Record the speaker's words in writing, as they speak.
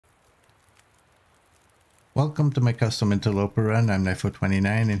Welcome to my custom Interloper run. I'm Knifo29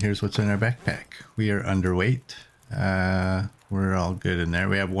 and here's what's in our backpack. We are underweight. We're all good in there.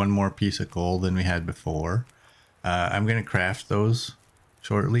 We have one more piece of gold than we had before. I'm going to craft those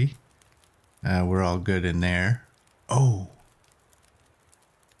shortly. We're all good in there. Oh!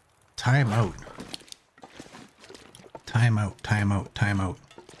 Time out. Time out, time out, time out.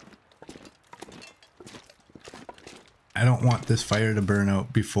 I don't want this fire to burn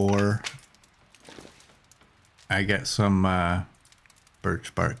out before I get some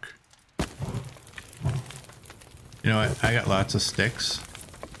birch bark. You know what? I got lots of sticks.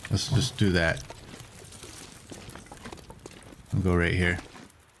 Let's just do that. I'll go right here.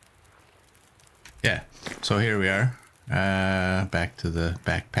 Yeah, so here we are. Back to the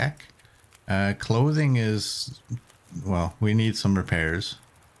backpack. Clothing is, well, we need some repairs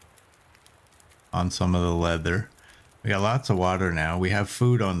on some of the leather. We got lots of water now. We have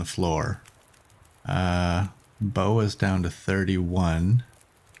food on the floor. Bow is down to 31.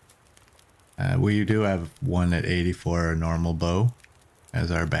 We do have one at 84, a normal bow, as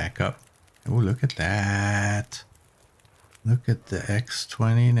our backup. Oh, look at that. Look at the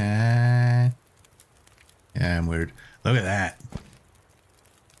X29. Yeah, I'm weird. Look at that.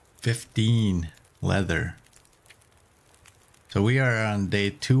 15 leather. So we are on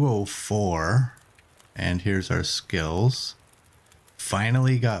day 204. And here's our skills.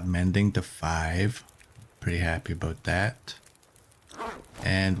 Finally got mending to 5. Pretty happy about that.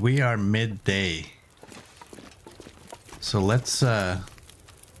 And we are midday. So let's get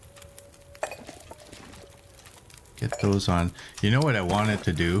those on. You know what I wanted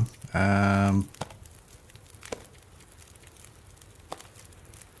to do? I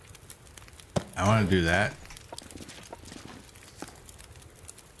want to do that.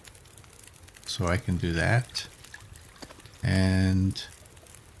 So I can do that. And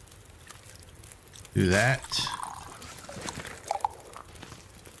do that.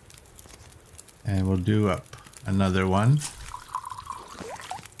 And we'll do up another one.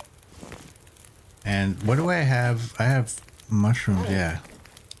 And what do I have? I have mushrooms, yeah.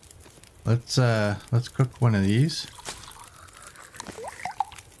 Let's cook one of these.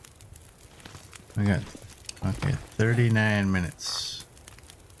 We got, okay, 39 minutes.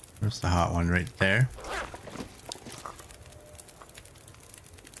 Where's the hot one? Right there.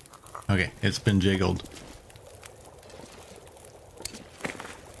 Okay, it's been jiggled.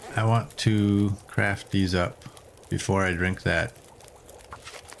 I want to craft these up before I drink that.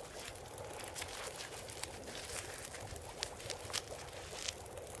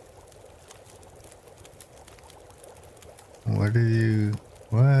 What are you...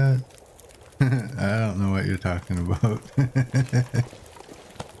 what? I don't know what you're talking about.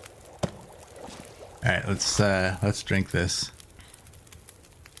 Alright, let's drink this.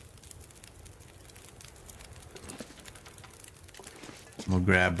 We'll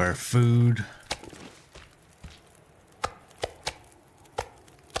grab our food.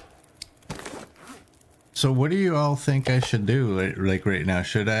 So what do you all think I should do like right now?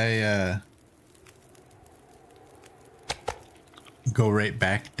 Should I go right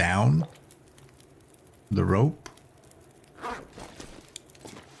back down the rope?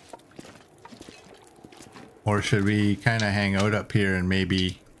 Or should we kind of hang out up here and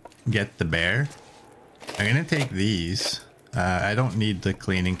maybe get the bear? I'm gonna take these. I don't need the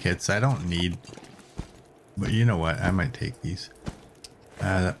cleaning kits. I don't need... But you know what? I might take these.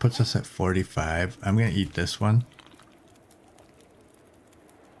 That puts us at 45. I'm gonna eat this one.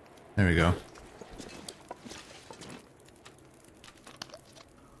 There we go.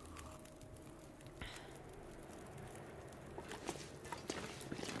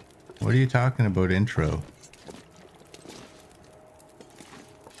 What are you talking about, intro?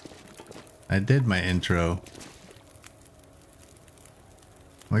 I did my intro.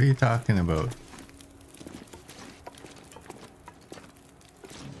 What are you talking about?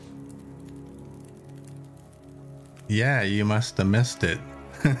 Yeah, you must have missed it.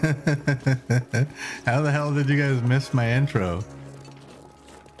 How the hell did you guys miss my intro?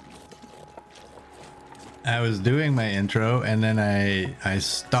 I was doing my intro and then I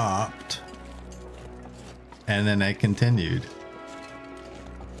stopped and then I continued.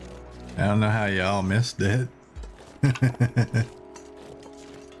 I don't know how y'all missed it.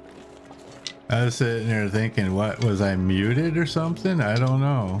 I was sitting there thinking, what, was I muted or something? I don't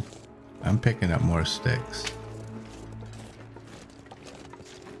know. I'm picking up more sticks.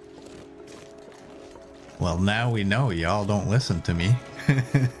 Well, now we know y'all don't listen to me.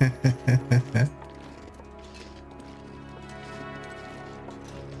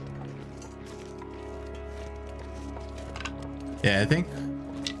 Yeah, I think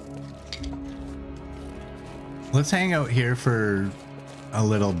Let's hang out here for a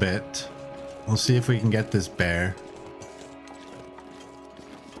little bit. We'll see if we can get this bear.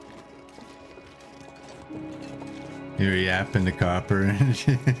 You're yapping to Copper and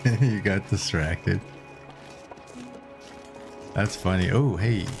you got distracted. That's funny. Oh,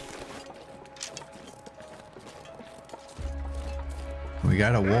 hey. We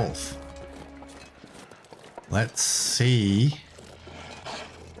got a wolf. Let's see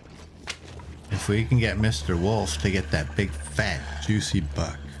if we can get Mr. Wolf to get that big, fat, juicy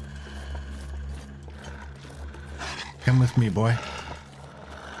buck. Come with me, boy.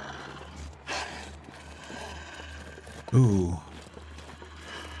 Ooh.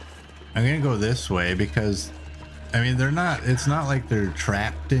 I'm gonna go this way because, I mean, it's not like they're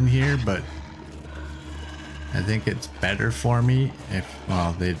trapped in here, but I think it's better for me if,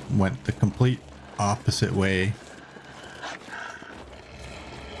 well, they went the complete opposite way.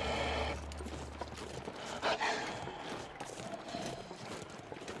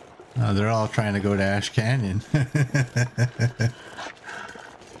 Oh, they're all trying to go to Ash Canyon.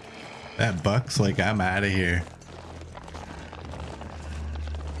 That buck's like, I'm out of here.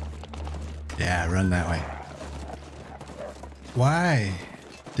 Yeah, run that way. Why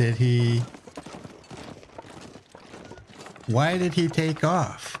did he take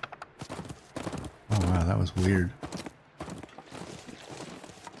off? Oh wow, that was weird.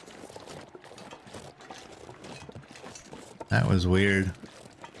 That was weird.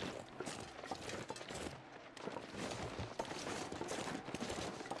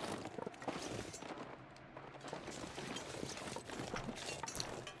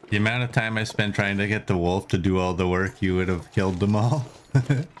 The amount of time I spent trying to get the wolf to do all the work, you would have killed them all.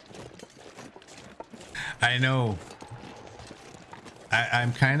 I know.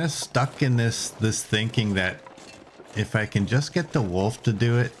 I'm kind of stuck in this thinking that if I can just get the wolf to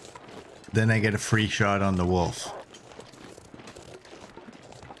do it, then I get a free shot on the wolf.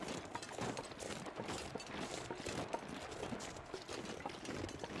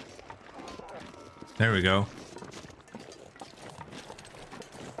 There we go.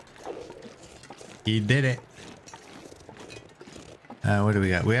 He did it. What do we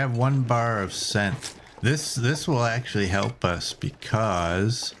got? We have 1 bar of scent. This will actually help us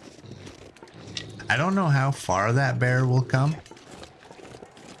because I don't know how far that bear will come,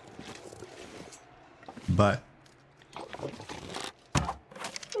 but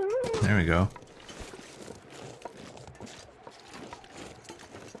there we go.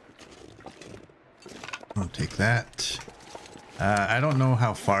 I'll take that. I don't know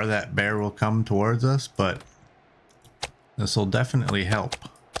how far that bear will come towards us, but this will definitely help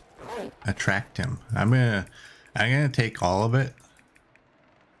attract him. I'm gonna take all of it.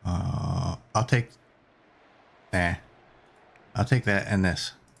 I'll take that and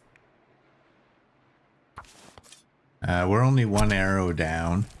this. We're only 1 arrow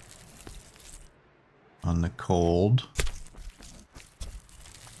down on the cold.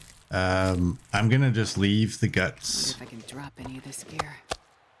 I'm gonna just leave the guts. If I can drop any of this gear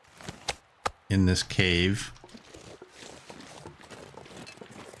in this cave.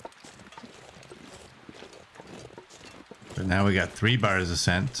 But now we got 3 bars of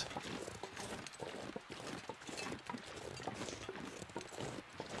scent.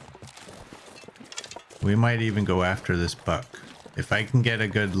 We might even go after this buck if I can get a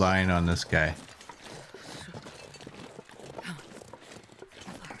good line on this guy.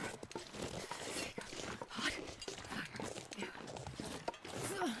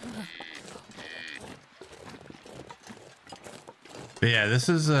 But yeah, this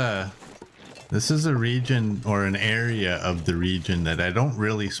is a region or an area of the region that I don't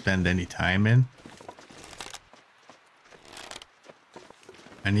really spend any time in.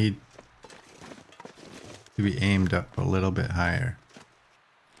 I need to be aimed up a little bit higher.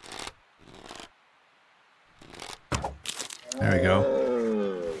 There we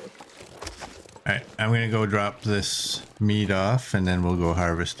go. Alright, I'm gonna go drop this meat off and then we'll go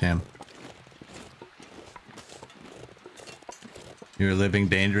harvest him. You're living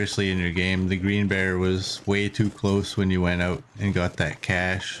dangerously in your game. The green bear was way too close when you went out and got that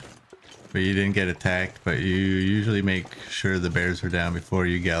cache. But you didn't get attacked, but you usually make sure the bears are down before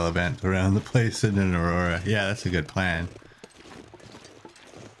you gallivant around the place in an Aurora. Yeah, that's a good plan.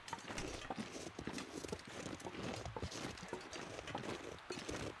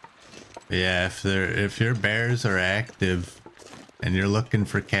 But yeah, if your bears are active and you're looking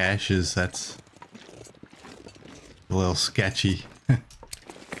for caches, that's a little sketchy.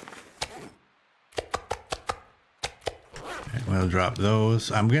 We'll drop those.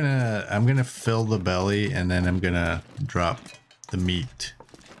 I'm gonna fill the belly and then I'm gonna drop the meat.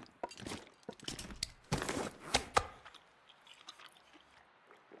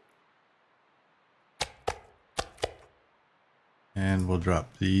 And we'll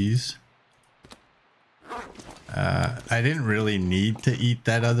drop these. I didn't really need to eat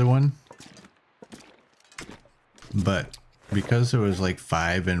that other one, but because there was like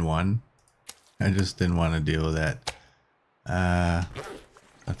 5 in 1, I just didn't want to deal with that.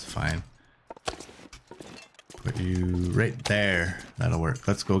 That's fine. Put you right there. That'll work.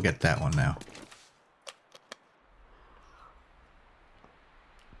 Let's go get that one now.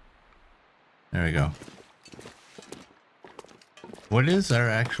 There we go. What is our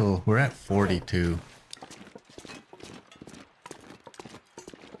actual... We're at 42.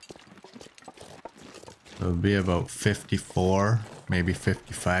 So it'll be about 54, maybe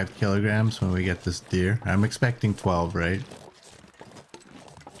 55 kilograms when we get this deer. I'm expecting 12, right?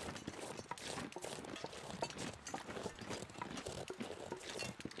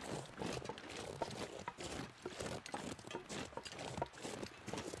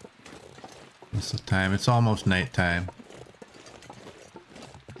 What's the time? It's almost nighttime.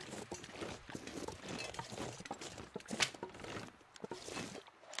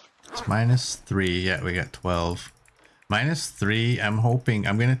 -3, yeah, we got 12. -3, I'm hoping,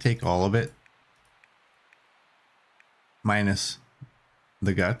 I'm gonna take all of it. Minus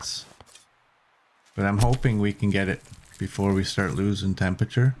the guts. But I'm hoping we can get it before we start losing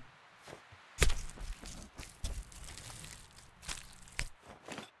temperature.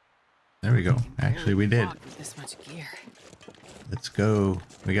 There we go. Actually, we did. This much gear. Let's go.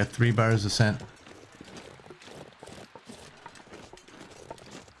 We got 3 bars of scent.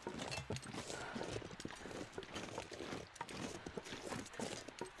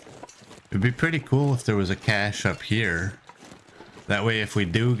 It'd be pretty cool if there was a cache up here. That way, if we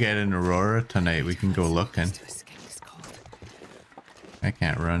do get an aurora tonight, we can go looking. I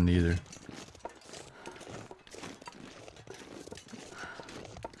can't run either.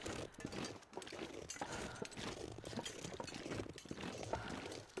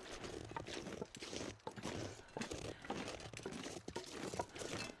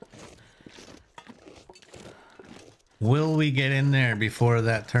 Will we get in there before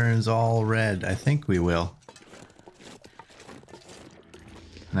that turns all red? I think we will.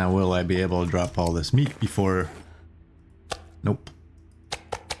 Now, will I be able to drop all this meat before... Nope.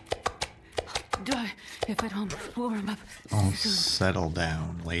 If I don't warm up. Oh, settle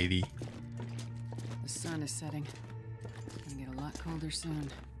down, lady. The sun is setting. It's gonna get a lot colder soon.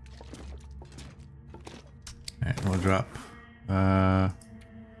 Alright, we'll drop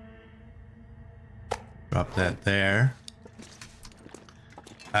that there.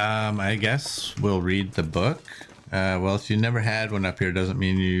 I guess we'll read the book. Well, if you never had one up here, doesn't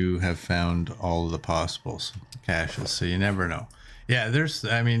mean you have found all of the possible caches, so you never know. Yeah,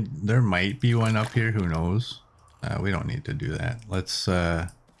 I mean, there might be one up here, who knows? We don't need to do that. Let's,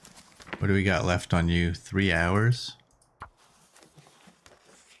 what do we got left on you? 3 hours?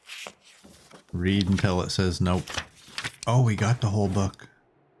 Read until it says nope. Oh, we got the whole book.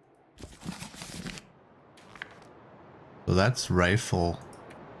 So that's rifle.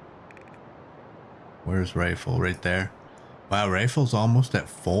 Where's rifle? Right there. Wow, rifle's almost at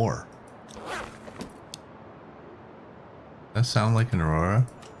 4. That sound like an aurora?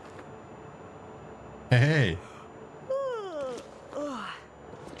 Hey, hey.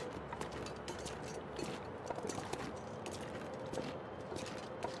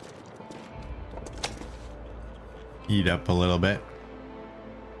 Eat up a little bit.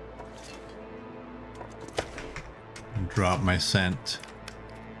 Drop my scent.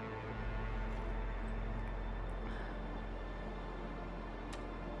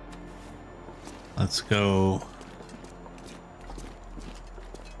 Let's go.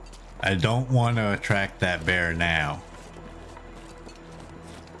 I don't want to attract that bear now.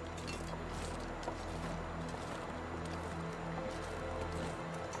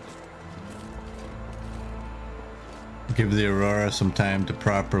 Give the aurora some time to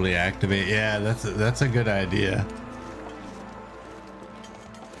properly activate. Yeah, that's a good idea.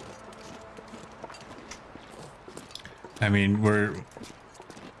 I mean, we're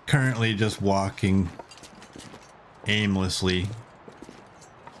currently just walking aimlessly.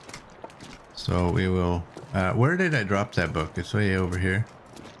 So we will... where did I drop that book? It's way over here.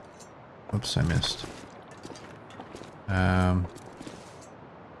 Oops, I missed.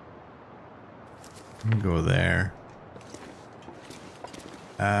 Go there.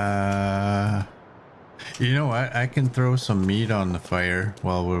 You know what? I can throw some meat on the fire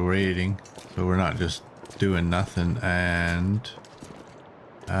while we're waiting. So we're not just doing nothing. And...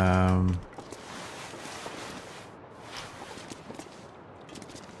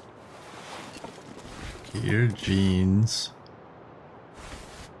 your jeans.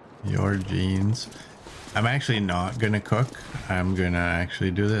 I'm actually not gonna cook. I'm gonna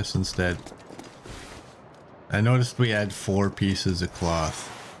actually do this instead. I noticed we had 4 pieces of cloth.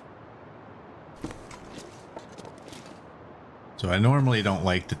 So I normally don't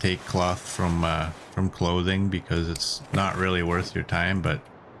like to take cloth from clothing because it's not really worth your time, but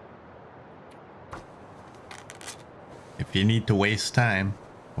if you need to waste time,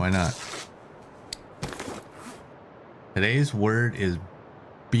 why not? Today's word is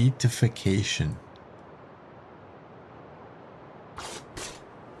beatification.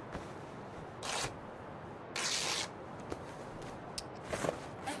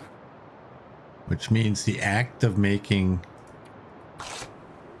 Which means the act of making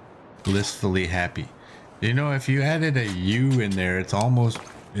blissfully happy. You know, if you added a U in there, it's almost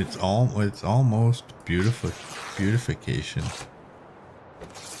beautification.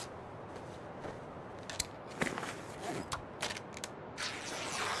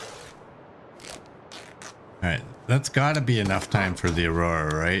 All right, that's got to be enough time for the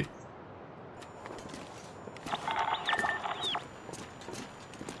Aurora, right?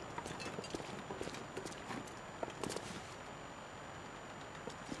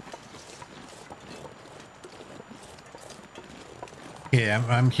 Yeah,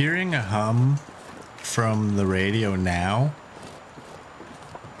 I'm hearing a hum from the radio now.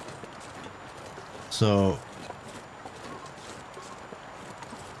 So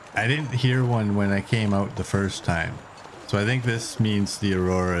I didn't hear one when I came out the first time. So I think this means the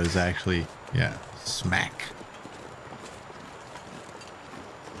Aurora is actually, yeah, smack.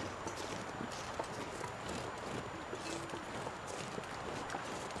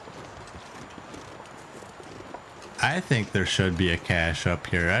 I think there should be a cache up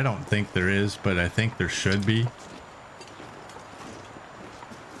here. I don't think there is, but I think there should be.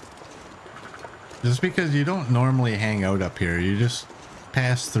 Just because you don't normally hang out up here. You just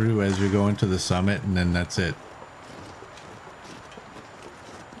pass through as you're going to the summit and then that's it.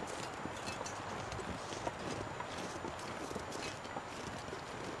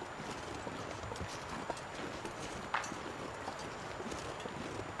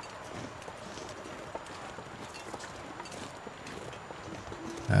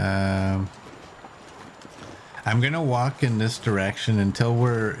 I'm gonna walk in this direction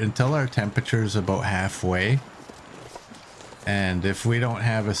until our temperature's about halfway, and if we don't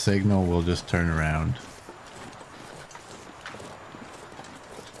have a signal, we'll just turn around.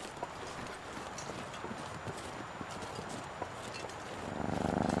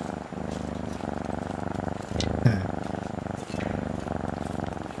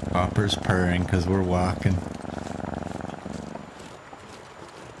 Hopper's purring because we're walking.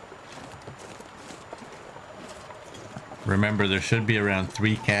 Remember, there should be around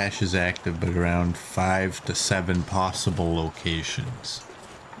 3 caches active, but around 5 to 7 possible locations.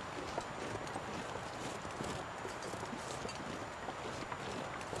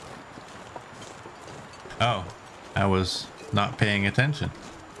 Oh, I was not paying attention.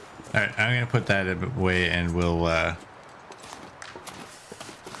 Alright, I'm going to put that away and we'll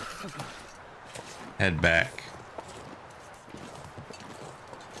head back.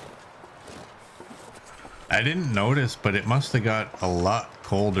 I didn't notice, but it must have got a lot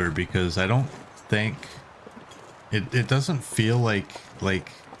colder because I don't think it doesn't feel like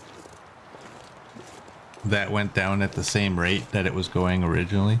that went down at the same rate that it was going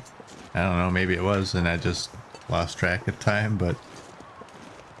originally. I don't know, maybe it was and I just lost track of time, but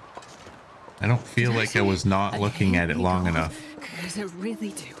I don't feel like I was not looking at it long enough. Because I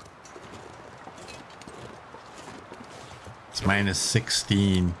really do. It's minus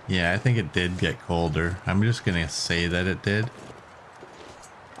 16. Yeah, I think it did get colder. I'm just gonna say that it did.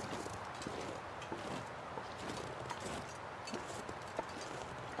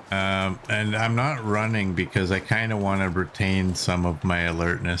 And I'm not running because I kind of want to retain some of my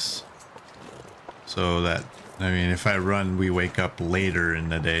alertness. So that, I mean, if I run, we wake up later in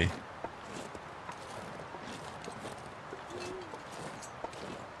the day.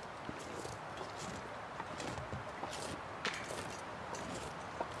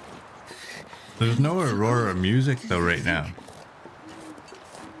 There's no Aurora music though right now.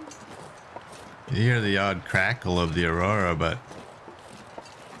 You hear the odd crackle of the Aurora, but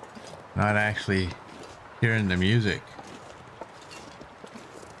not actually hearing the music.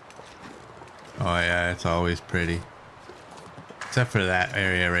 Oh yeah, it's always pretty. Except for that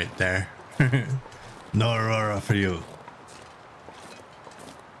area right there. No Aurora for you.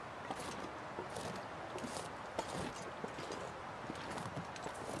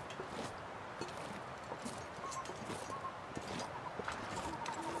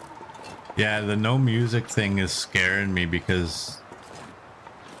 Yeah, the no music thing is scaring me because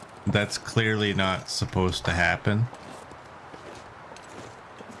That's clearly not supposed to happen.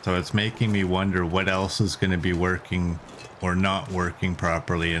 So it's making me wonder what else is going to be working or not working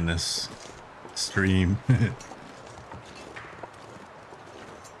properly in this stream.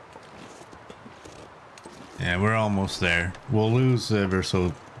 Yeah, we're almost there. We'll lose ever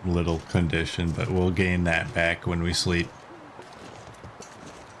so little condition, but we'll gain that back when we sleep.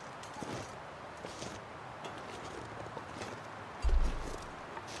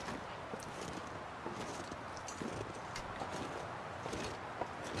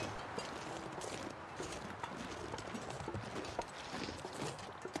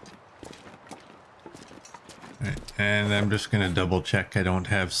 And I'm just gonna double check I don't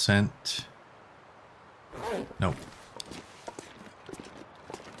have scent. Nope.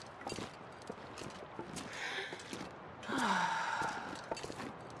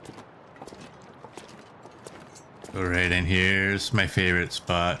 Alright, and here's my favorite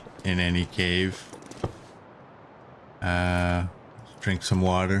spot in any cave. Drink some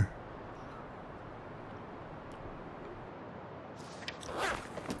water.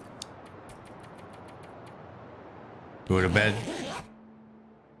 Go to bed.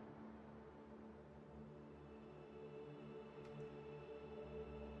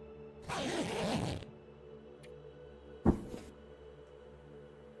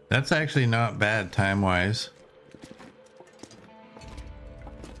 That's actually not bad time-wise.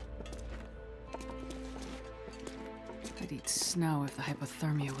 I'd eat snow if the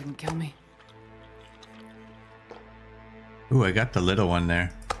hypothermia wouldn't kill me. Ooh, I got the little one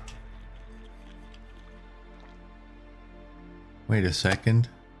there. Wait a second.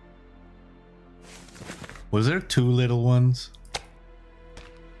 Was there two little ones?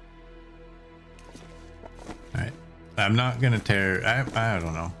 Alright. I'm not gonna tear... I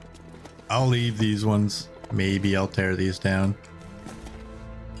don't know. I'll leave these ones. Maybe I'll tear these down.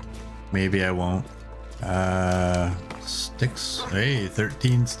 Maybe I won't. Sticks. Hey,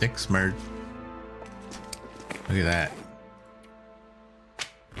 13 sticks merged. Look at that.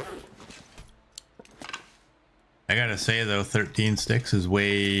 I gotta say though, 13 sticks is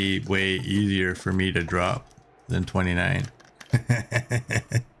way easier for me to drop than 29.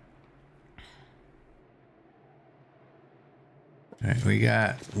 Alright, we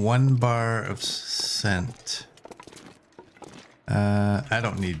got 1 bar of scent. I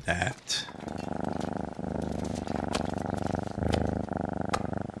don't need that.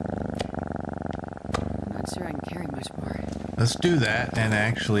 I'm not sure I can carry much more. Let's do that, and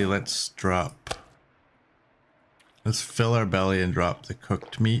actually let's drop. Let's fill our belly and drop the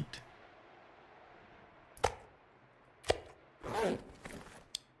cooked meat.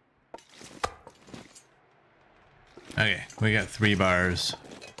 Okay, we got 3 bars.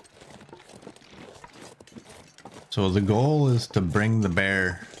 So the goal is to bring the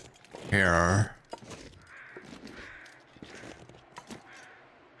bear here.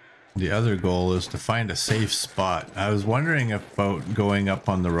 The other goal is to find a safe spot. I was wondering about going up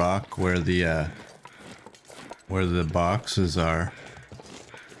on the rock where the boxes are.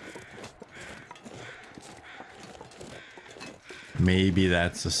 Maybe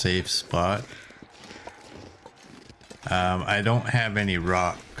that's a safe spot. I don't have any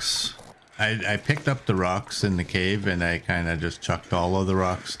rocks. I picked up the rocks in the cave and I kind of just chucked all of the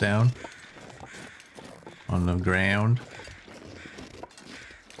rocks down on the ground.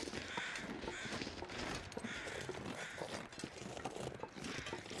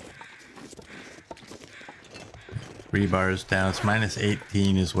 Three bars down. It's minus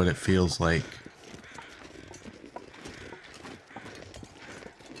 18 is what it feels like.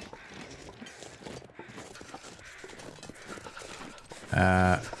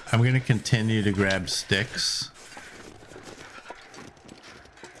 I'm going to continue to grab sticks.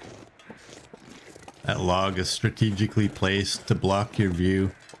 That log is strategically placed to block your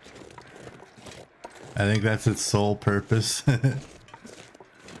view. I think that's its sole purpose. This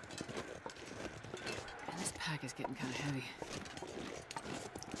pack is getting kind of heavy.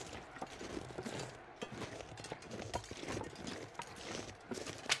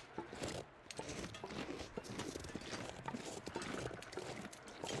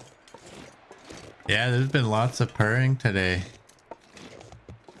 Yeah, there's been lots of purring today.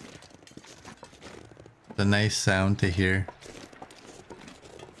 It's a nice sound to hear.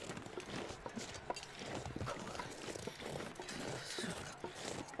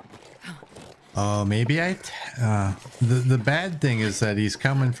 Oh, maybe the bad thing is that he's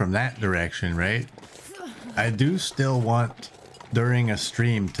coming from that direction, right? I do still want during a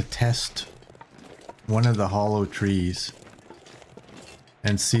stream to test one of the hollow trees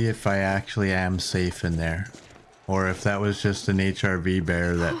and see if I actually am safe in there or if that was just an HRV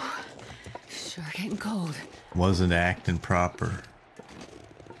bear that Sure getting cold. wasn't acting proper.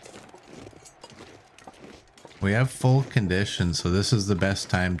 We have full condition, so this is the best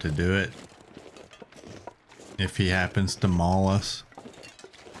time to do it. If he happens to maul us.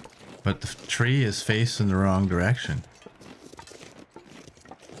 But the tree is facing the wrong direction.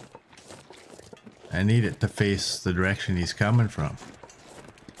 I need it to face the direction he's coming from.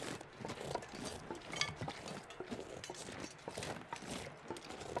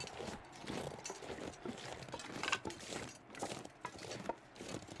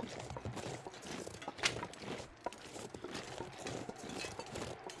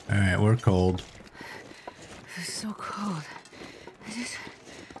 Alright, we're cold. It's so cold. I just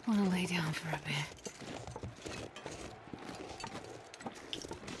want to lay down for a bit.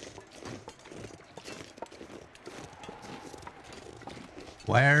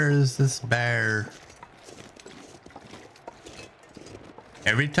 Where is this bear?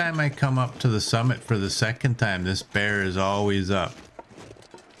 Every time I come up to the summit for the second time, this bear is always up.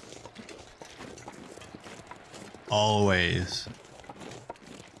 Always.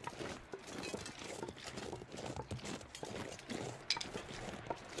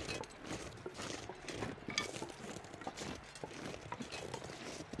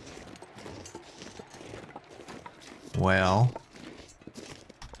 Well,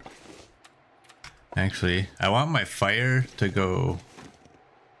 actually, I want my fire to go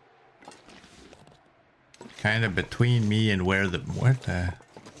kind of between me and where the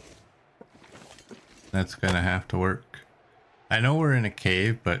that's gonna have to work. I know we're in a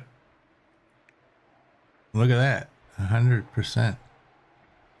cave, but look at that, 100%.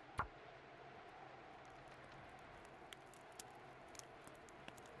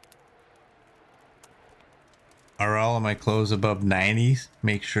 Are all of my clothes above 90s?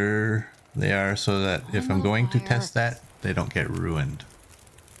 Make sure they are, so that if I'm going to test that, they don't get ruined.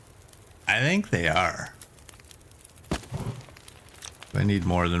 I think they are. I need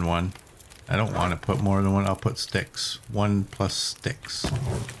more than one. I don't want to put more than one. I'll put sticks. 1 plus sticks.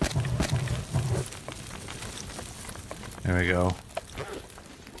 There we go.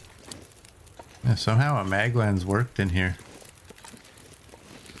 Yeah, somehow a maglan's worked in here.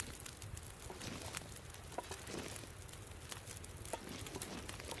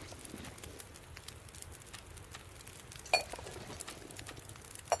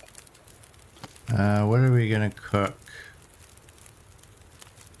 What are we gonna cook?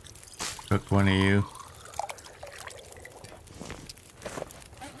 Cook one of you.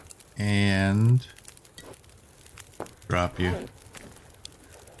 And drop you.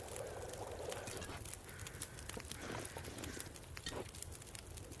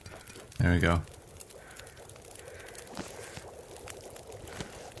 There we go.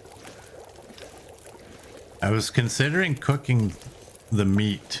 I was considering cooking the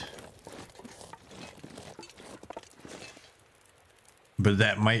meat, but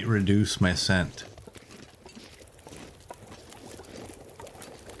that might reduce my scent.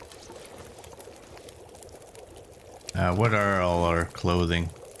 What are all our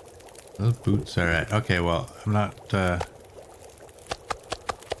clothing? Those boots are at... Okay, well, I'm not...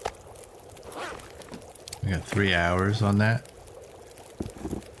 We got 3 hours on that.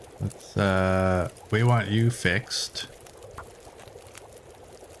 Let's... We want you fixed.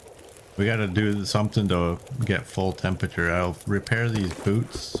 We gotta do something to get full temperature. I'll repair these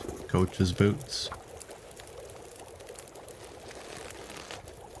boots, Coach's boots.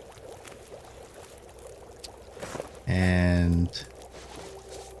 And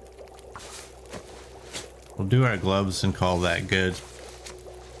we'll do our gloves and call that good.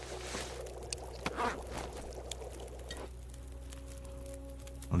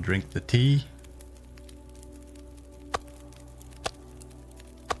 I'll drink the tea.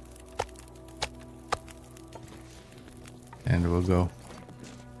 And we'll go.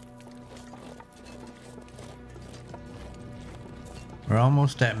 We're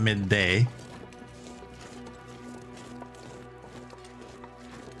almost at midday.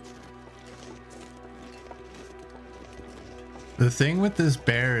 The thing with this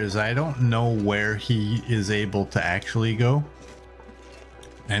bear is I don't know where he is able to actually go.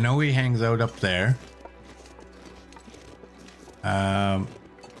 I know he hangs out up there.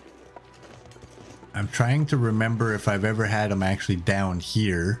 I'm trying to remember if I've ever had him actually down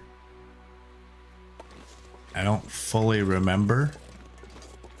here. I don't fully remember.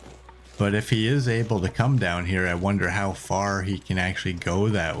 But if he is able to come down here, I wonder how far he can actually go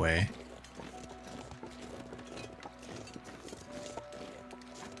that way.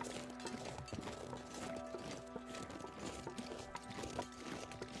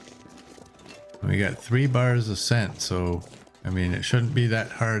 We got 3 bars of scent, so I mean it shouldn't be that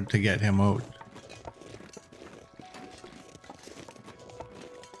hard to get him out.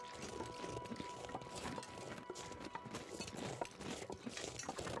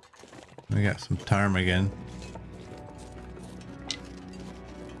 We got some ptarmigan.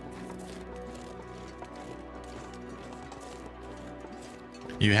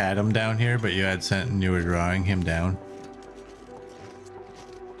 You had him down here, but you had scent and you were drawing him down.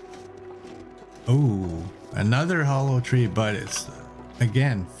 Ooh, another hollow tree, but it's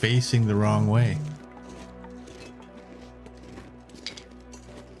again facing the wrong way.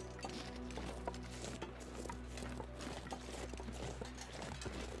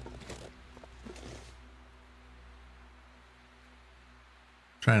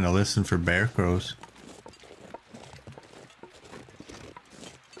 Trying to listen for bear crows.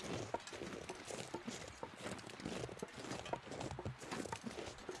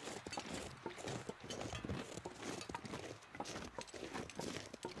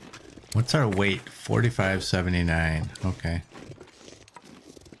 What's our weight? 45.79. Okay.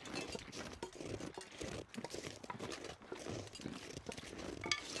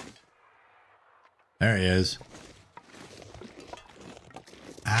 There he is.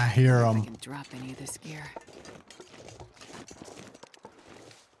 I hear him. I can drop any of this gear.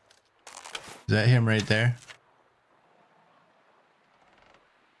 Is that him right there?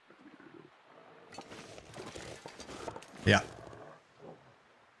 Yeah.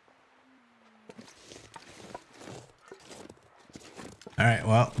 All right,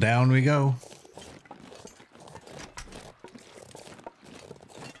 well, down we go.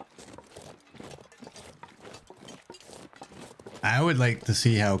 I would like to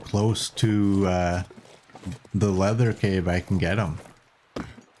see how close to the leather cave I can get him.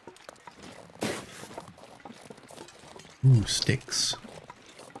 Ooh, sticks.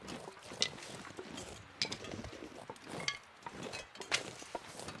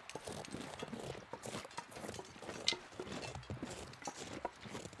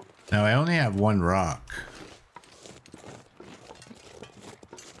 Now I only have 1 rock.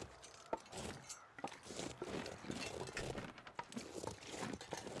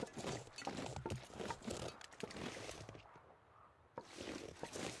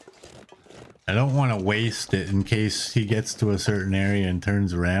 I don't want to waste it in case he gets to a certain area and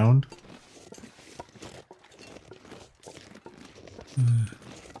turns around. I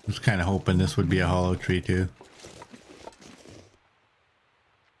was kind of hoping this would be a hollow tree too.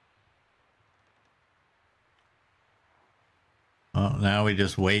 Well, now we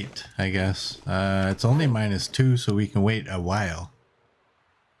just wait, I guess. It's only -2, so we can wait a while.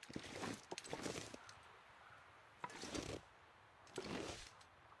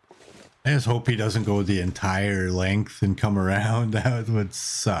 I just hope he doesn't go the entire length and come around. That would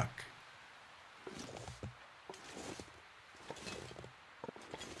suck.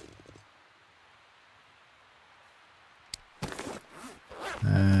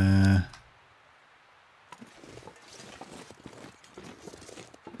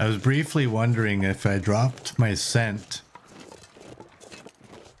 I was briefly wondering if I dropped my scent,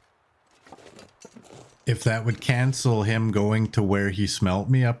 if that would cancel him going to where he smelt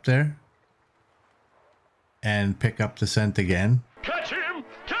me up there and pick up the scent again. Catch him!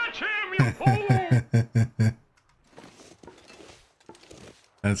 Catch him, you fool!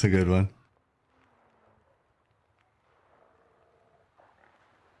 That's a good one.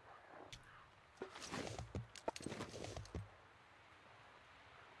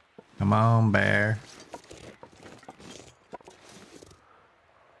 Come on, bear.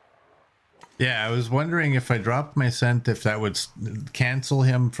 Yeah, I was wondering if I dropped my scent, if that would cancel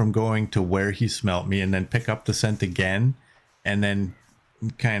him from going to where he smelt me and then pick up the scent again and then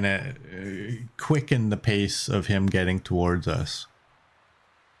kind of quicken the pace of him getting towards us.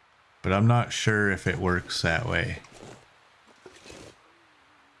 But I'm not sure if it works that way.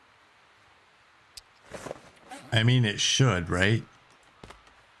 I mean, it should, right?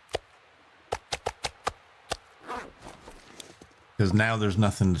 Because now there's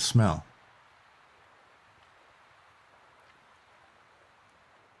nothing to smell.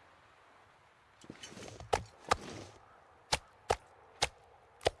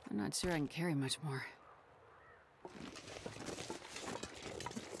 I'm not sure I can carry much more.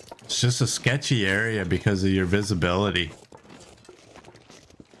 It's just a sketchy area because of your visibility.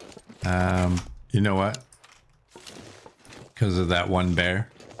 You know what? Because of that one bear,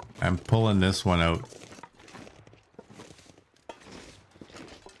 I'm pulling this one out.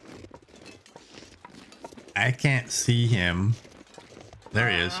 I can't see him. There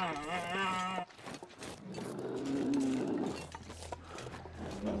he is.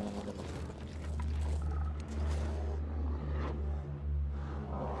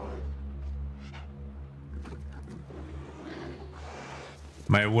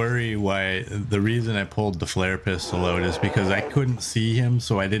 My worry why the reason I pulled the flare pistol out is because I couldn't see him,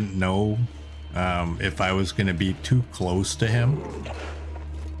 so I didn't know if I was going to be too close to him.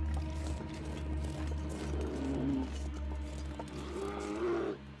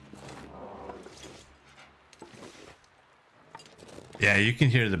 Yeah, you can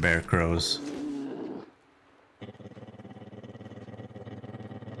hear the bear crows.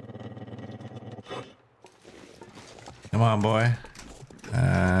 Come on, boy.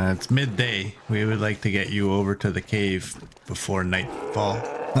 It's midday. We would like to get you over to the cave before nightfall.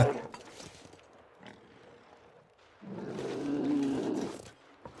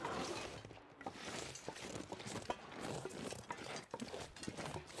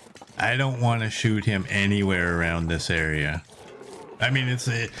 I don't want to shoot him anywhere around this area. I mean,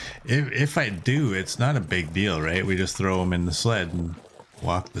 if I do, it's not a big deal, right? We just throw him in the sled and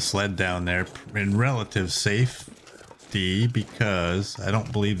walk the sled down there in relative safety, because I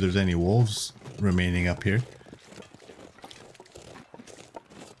don't believe there's any wolves remaining up here.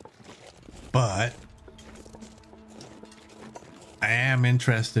 But I am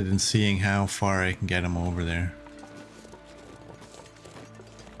interested in seeing how far I can get him over there.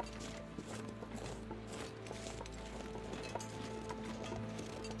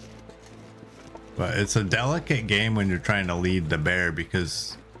 But it's a delicate game when you're trying to lead the bear,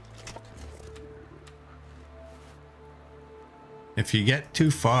 because if you get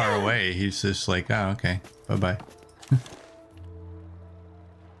too far away, he's just like, oh, okay, bye-bye.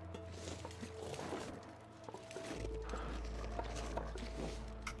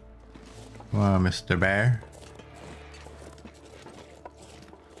 Come on, Mr. Bear.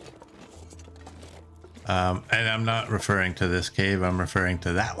 And I'm not referring to this cave, I'm referring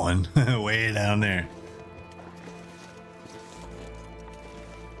to that one way down there.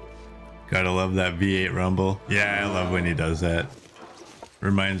 Gotta love that V8 rumble. Yeah, I love when he does that.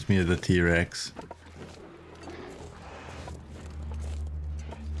 Reminds me of the T-Rex.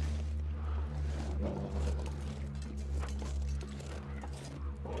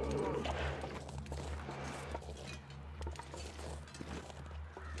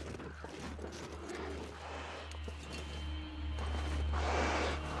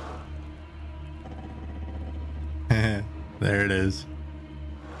 There it is.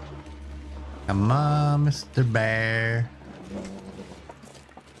 Come on, Mr. Bear.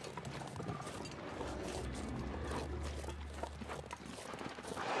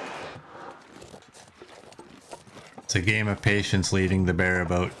 It's a game of patience leading the bear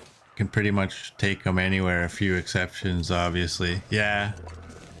about. Can pretty much take them anywhere, a few exceptions, obviously. Yeah.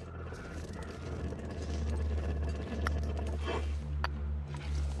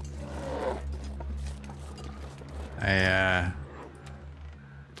 I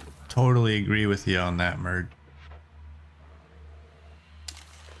totally agree with you on that, Murd.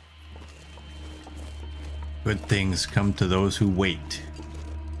 Good things come to those who wait.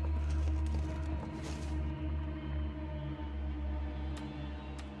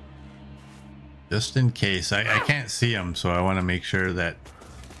 Just in case. I can't see him, so I want to make sure that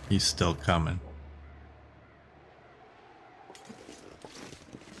he's still coming.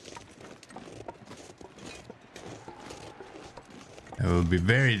 I would be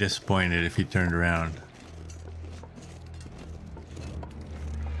very disappointed if he turned around.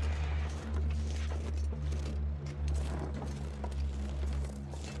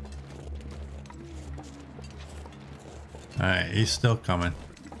 Alright, he's still coming.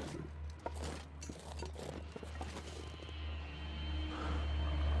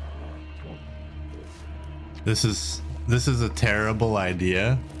 This is a terrible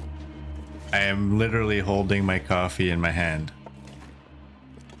idea. I am literally holding my coffee in my hand.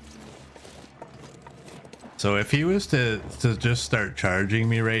 So if he was to just start charging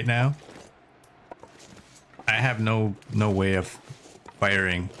me right now, I have no way of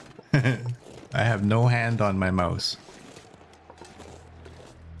firing. I have no hand on my mouse.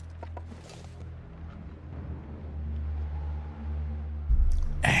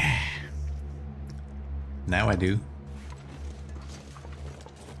 Now I do.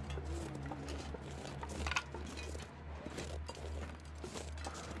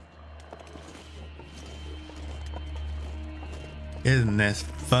 Isn't this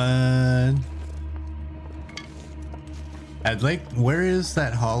fun? I'd like, where is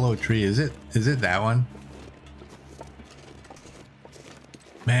that hollow tree? Is it that one?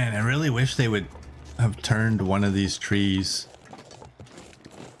 Man, I really wish they would have turned one of these trees.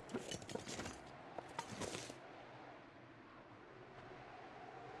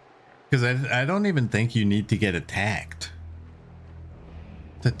 Because I don't even think you need to get attacked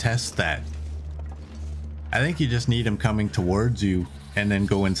to test that. I think you just need him coming towards you and then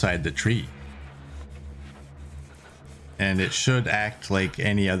go inside the tree. And it should act like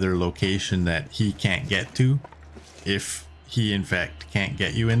any other location that he can't get to, if he in fact can't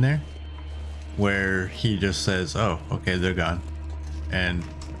get you in there, where he just says, oh, okay, they're gone, and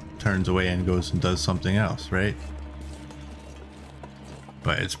turns away and goes and does something else, right?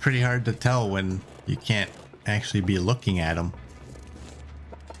 But it's pretty hard to tell when you can't actually be looking at them.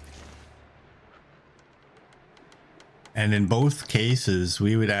 And in both cases,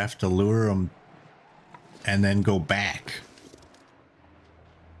 we would have to lure them and then go back.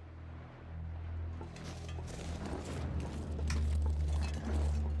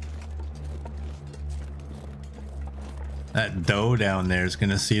 That doe down there is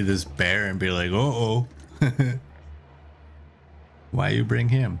gonna see this bear and be like, uh-oh. Why you bring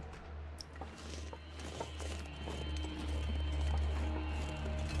him?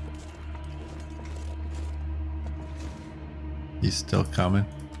 He's still coming.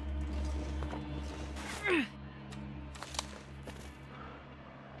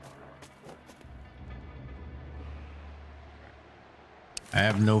 I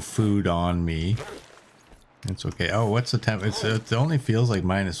have no food on me. It's okay. Oh, what's the temp? It only feels like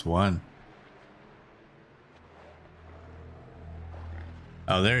 -1.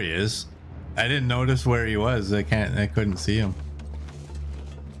 Oh, there he is. I didn't notice where he was. I couldn't see him.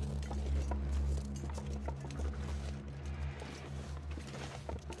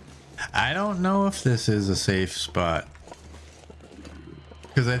 I don't know if this is a safe spot.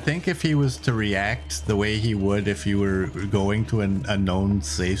 Because I think if he was to react the way he would if you were going to a known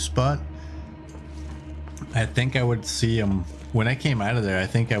safe spot, I think I would see him, when I came out of there, I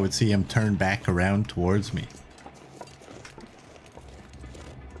think I would see him turn back around towards me.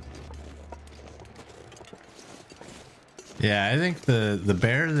 Yeah, I think the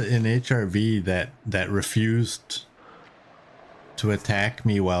bear in HRV that refused to attack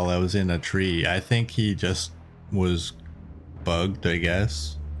me while I was in a tree, I think he just was bugged, I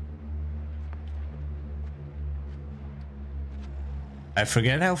guess. I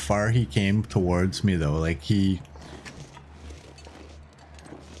forget how far he came towards me though. Like he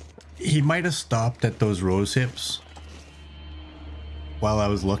might have stopped at those rose hips while I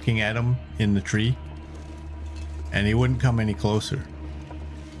was looking at him in the tree, and he wouldn't come any closer.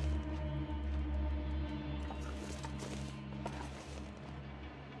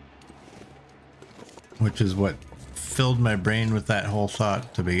 Which is what filled my brain with that whole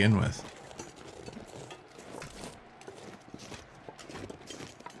thought to begin with.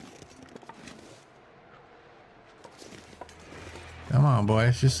 Come on,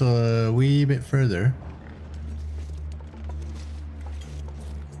 boys, just a wee bit further.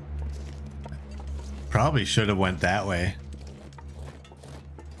 Probably should have went that way.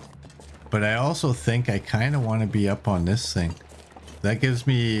 But I also think I kind of want to be up on this thing. That gives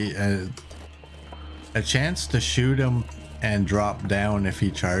me a chance to shoot him and drop down if he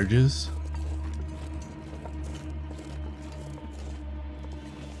charges.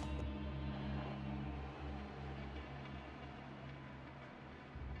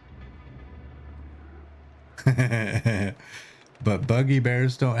 But buggy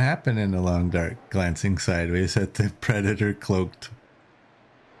bears don't happen in the long dark, glancing sideways at the predator cloaked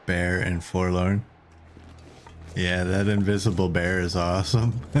bear and forlorn. Yeah, that invisible bear is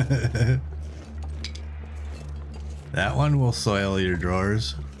awesome. That one will soil your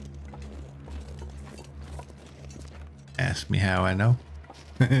drawers. Ask me how I know.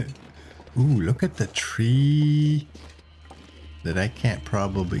 Ooh, look at the tree that I can't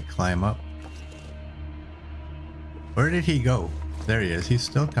probably climb up. Where did he go? There he is. He's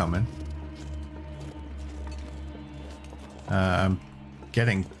still coming. I'm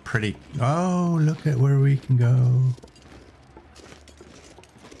getting pretty... Oh, look at where we can go.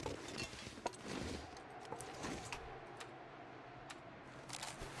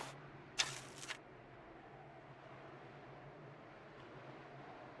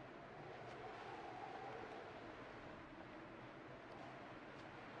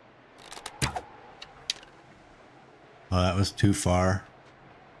 Oh, that was too far.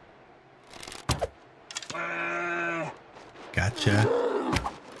 Gotcha.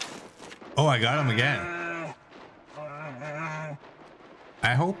 Oh, I got him again.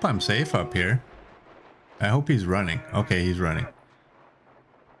 I hope I'm safe up here. I hope he's running. Okay, he's running.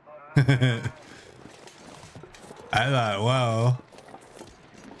 I thought, well,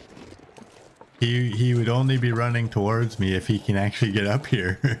 he would only be running towards me if he can actually get up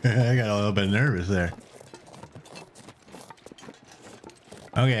here. I got a little bit nervous there.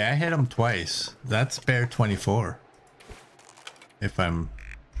 Okay, I hit him twice. That's bear 24. If I'm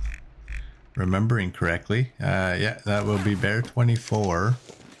remembering correctly. Yeah, that will be bear 24.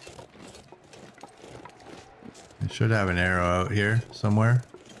 I should have an arrow out here somewhere.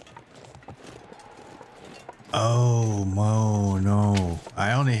 Oh, no.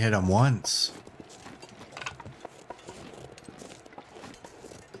 I only hit him once.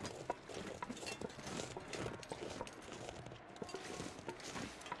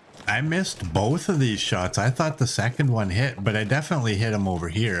 I missed both of these shots. I thought the second one hit, but I definitely hit him over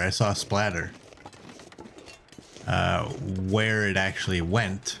here. I saw a splatter. Where it actually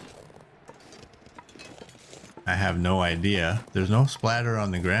went, I have no idea. There's no splatter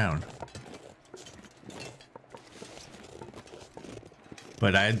on the ground.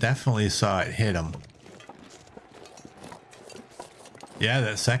 But I definitely saw it hit him. Yeah,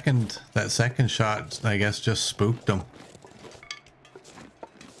 that second shot, I guess, just spooked him.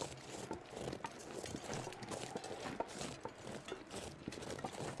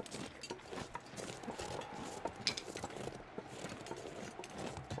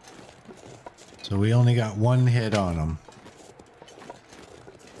 So we only got one hit on him.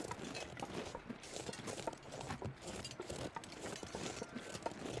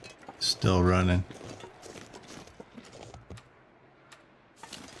 Still running.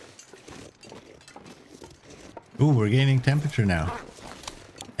 Ooh, we're gaining temperature now.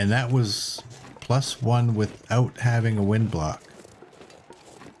 And that was +1 without having a wind block.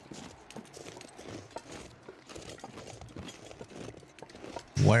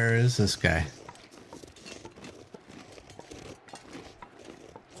 Where is this guy?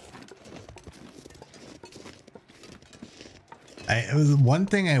 One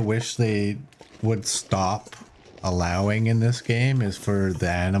thing I wish they would stop allowing in this game is for the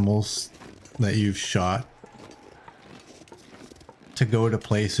animals that you've shot to go to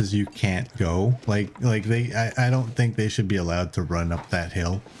places you can't go. I don't think they should be allowed to run up that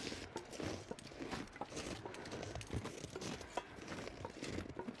hill.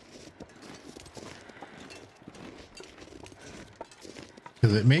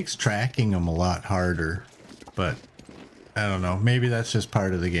 Because it makes tracking them a lot harder, but I don't know. Maybe that's just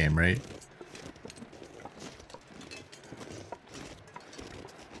part of the game, right?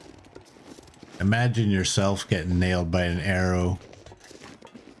 Imagine yourself getting nailed by an arrow.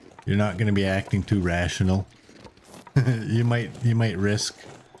 You're not going to be acting too rational. you might risk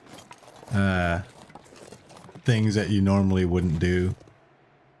things that you normally wouldn't do.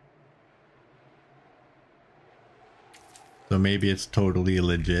 So maybe it's totally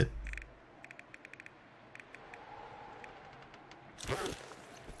legit.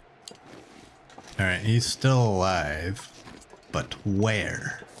 Alright, he's still alive, but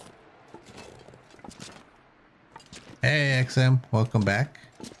where? Hey XM, welcome back.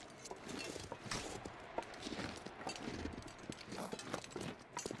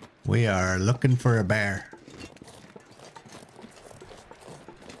 We are looking for a bear.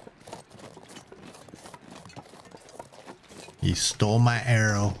 He stole my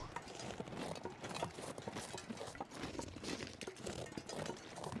arrow.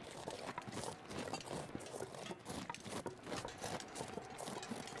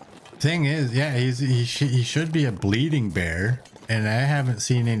 Thing is, yeah, he should be a bleeding bear, and I haven't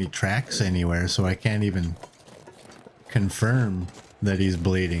seen any tracks anywhere, so I can't even confirm that he's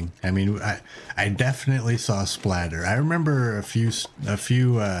bleeding. I mean, I definitely saw splatter. I remember a few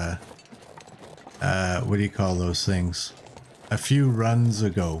what do you call those things? A few runs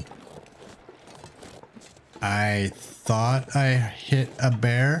ago, I thought I hit a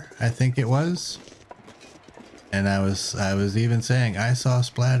bear, I think it was. And I was even saying, I saw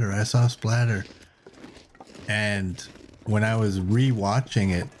splatter. And when I was re-watching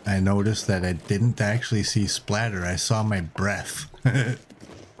it, I noticed that I didn't actually see splatter. I saw my breath.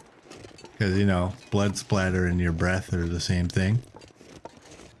 Because, you know, blood splatter and your breath are the same thing.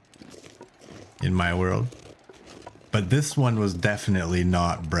 In my world. But this one was definitely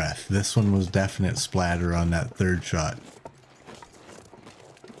not breath. This one was definite splatter on that third shot.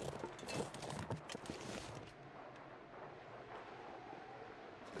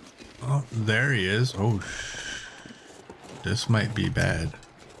 Oh, there he is. Oh, this might be bad.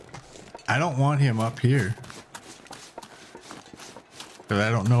 I don't want him up here. But I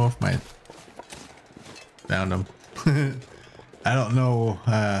don't know if my... Found him. I don't know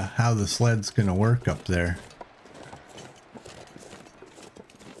how the sled's gonna work up there.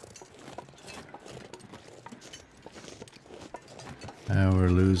 We're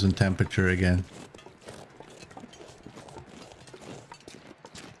losing temperature again.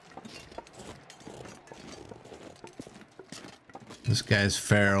 This guy's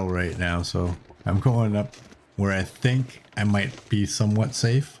feral right now, so I'm going up where I think I might be somewhat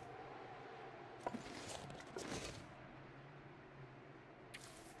safe.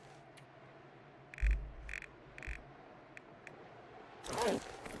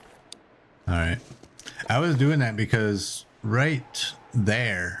 All right. I was doing that because right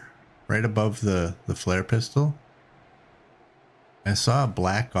there, right above the flare pistol, I saw a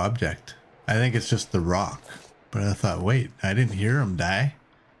black object. I think it's just the rock. But I thought, wait, I didn't hear him die.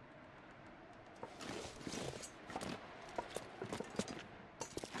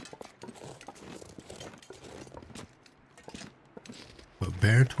 But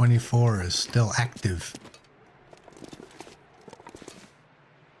Bear 24 is still active.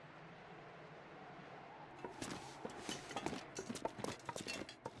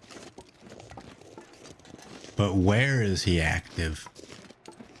 But where is he active?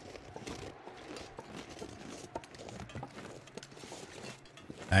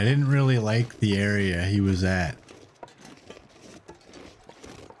 I didn't really like the area he was at.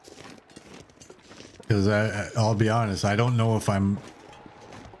 Because I'll be honest, I don't know if I'm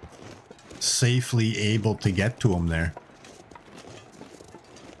safely able to get to him there.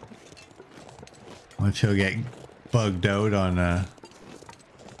 Once he'll get bugged out on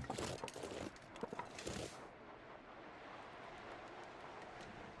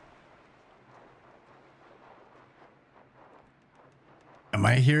Am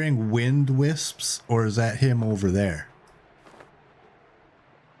I hearing wind wisps, or is that him over there?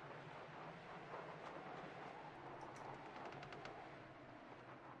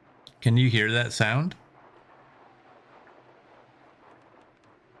 Can you hear that sound?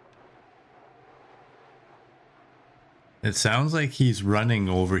 It sounds like he's running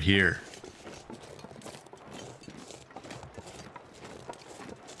over here.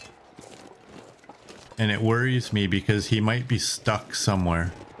 And it worries me because he might be stuck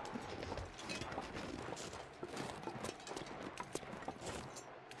somewhere.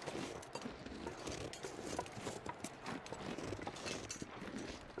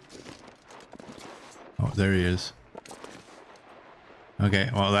 Oh, there he is.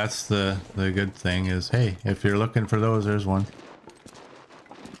 Okay, well that's the good thing is, hey, if you're looking for those, there's one.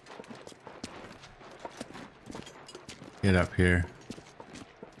 Get up here.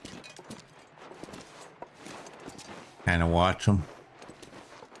 Kind of watch them.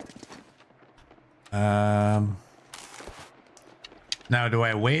 Now do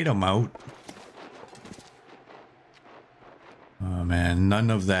I wait them out? Oh man, none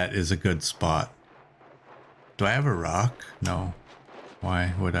of that is a good spot. Do I have a rock? No.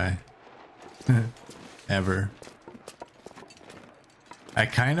 Why would I? Ever. I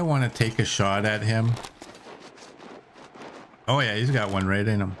kind of want to take a shot at him. Oh yeah, he's got one right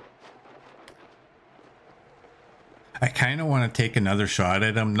in him. I kind of want to take another shot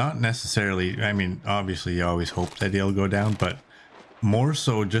at him. Not necessarily, I mean, obviously you always hope that he'll go down, but more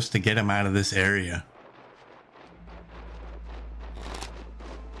so just to get him out of this area.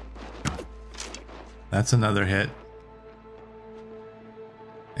 That's another hit.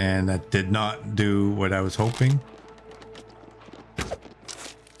 And that did not do what I was hoping.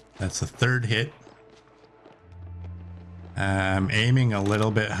 That's the third hit. I'm aiming a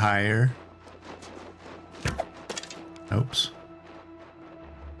little bit higher. Oops.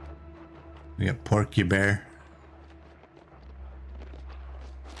 We got Porcubear.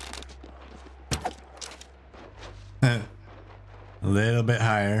 A little bit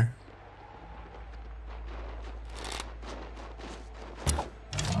higher.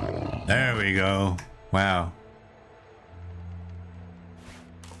 There we go. Wow.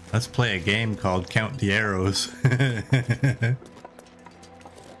 Let's play a game called Count the Arrows.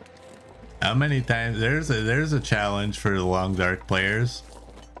 How many times there's a challenge for the Long Dark players.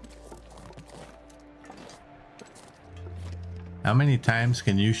 How many times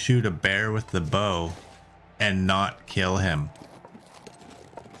can you shoot a bear with the bow and not kill him?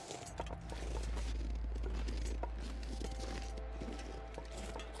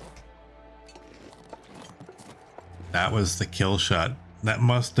 That was the kill shot. That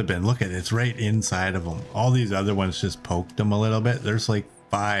must have been, look at it, it's right inside of him. All these other ones just poked him a little bit. There's like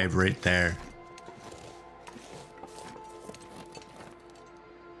 5 right there.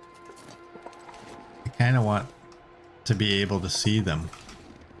 I kind of want to be able to see them.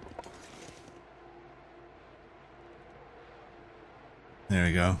 There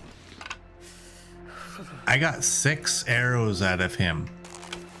we go. I got 6 arrows out of him.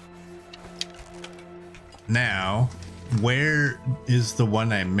 Now, where is the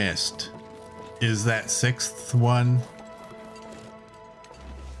one I missed? Is that 6th one?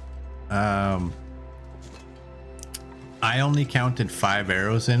 I only counted 5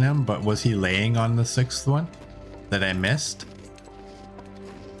 arrows in him, but was he laying on the 6th one that I missed?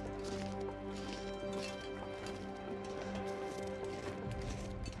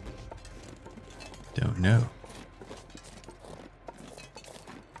 Don't know.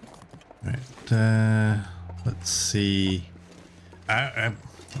 let's see. I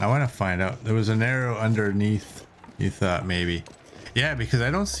want to find out. There was an arrow underneath. You thought maybe, yeah, because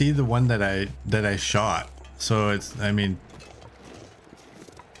I don't see the one that I shot. So it's, I mean,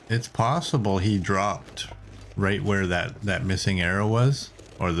 it's possible he dropped right where that missing arrow was,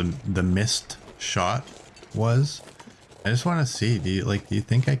 or the missed shot was. I just want to see. Do you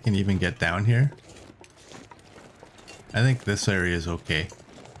think I can even get down here? I think this area is okay.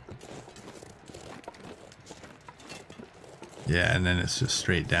 Yeah, and then it's just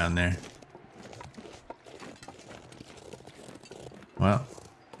straight down there. Well,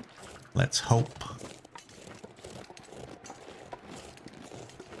 let's hope.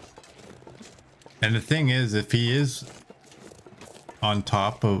 And the thing is, if he is on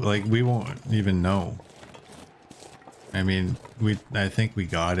top of, like, we won't even know. I mean, I think we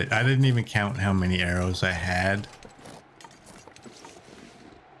got it. I didn't even count how many arrows I had.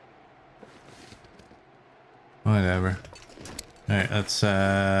 Whatever. Alright, let's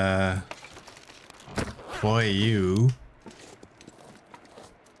deploy you.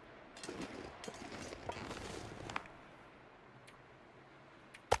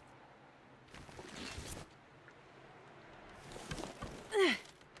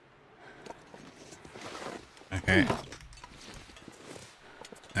 Okay.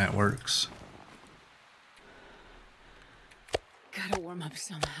 That works. Gotta warm up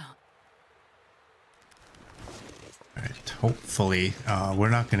somehow. Alright, hopefully. We're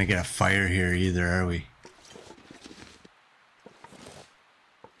not going to get a fire here either, are we?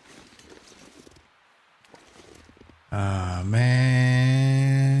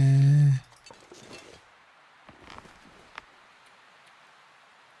 Man.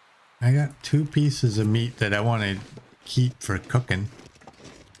 I got 2 pieces of meat that I want to keep for cooking.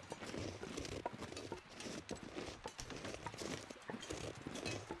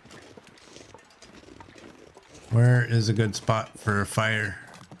 Where is a good spot for a fire?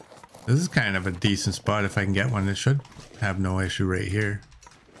 This is kind of a decent spot if I can get one. It should have no issue right here.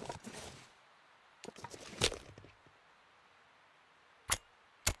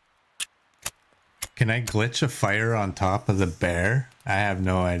 Can I glitch a fire on top of the bear? I have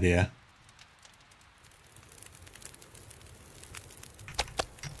no idea.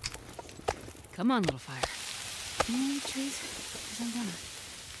 Come on, little fire. Can you eat trees? 'Cause I'm gonna.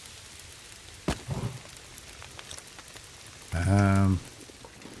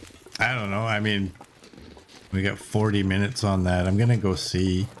 I don't know. I mean, we got 40 minutes on that. I'm gonna go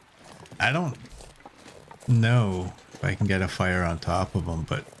see. I don't know if I can get a fire on top of him,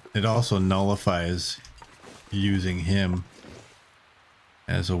 but it also nullifies using him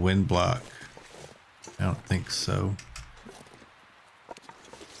as a wind block. I don't think so.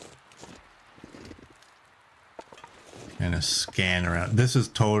 Kind of scan around. This is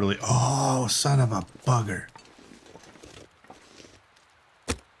totally... Oh, son of a bugger.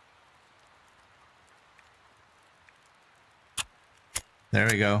 There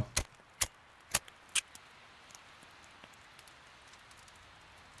we go.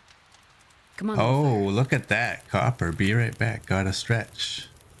 Come on. Oh, look at that. Copper. Be right back. Gotta stretch.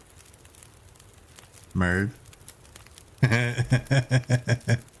 Murd.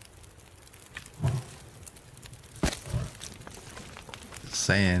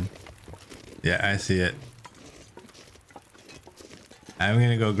 Saying. Yeah, I see it. I'm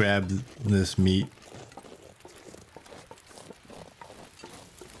gonna go grab this meat.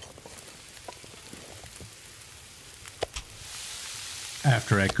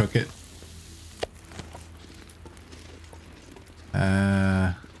 After I cook it.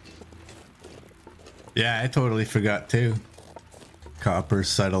 Yeah, I totally forgot too. Copper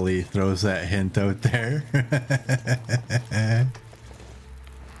subtly throws that hint out there.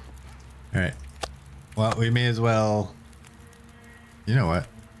 Alright. Well, we may as well... You know what?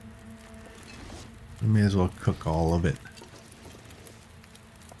 We may as well cook all of it.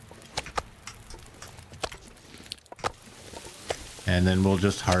 And then we'll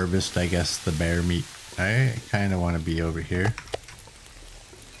just harvest, I guess, the bear meat. I kind of want to be over here.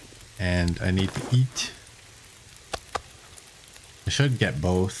 And I need to eat. I should get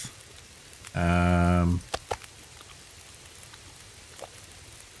both.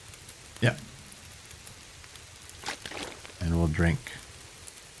 Yep. And we'll drink.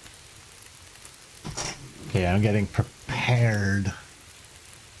 Okay, I'm getting prepared.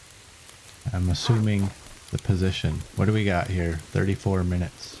 I'm assuming the position. What do we got here? 34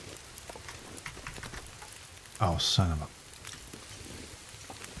 minutes. Oh, son of a...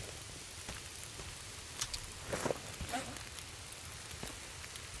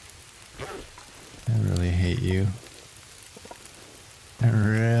 I really hate you. I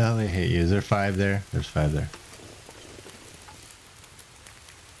really hate hate you. Is there 5 there? There's 5 there.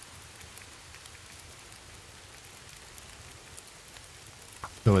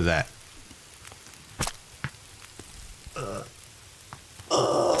 Go with that.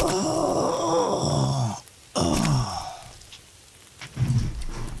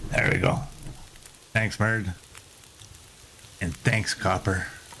 There we go. Thanks, Merd. And thanks, Copper.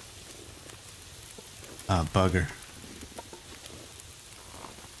 Ah, bugger.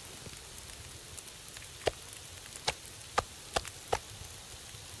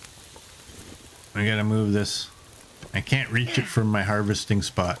 I gotta move this. I can't reach it from my harvesting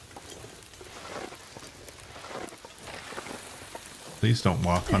spot. Please don't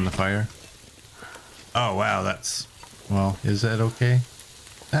walk on the fire. Oh, wow, that's... Well, is that okay?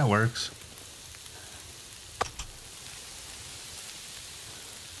 That works.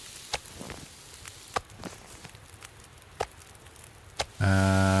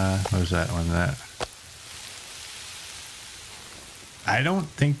 Where's that one? That. I don't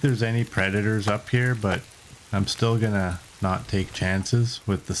think there's any predators up here, but I'm still gonna not take chances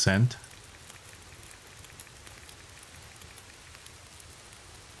with the scent.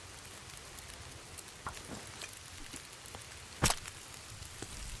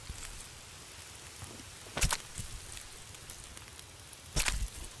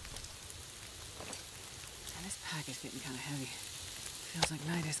 And this pack is getting kind of heavy. Feels like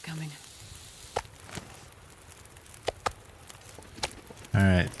night is coming. All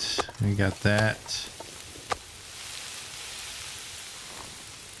right, we got that.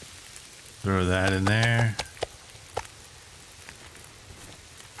 Throw that in there.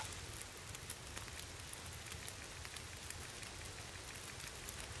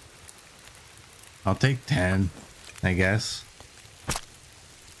 I'll take 10, I guess.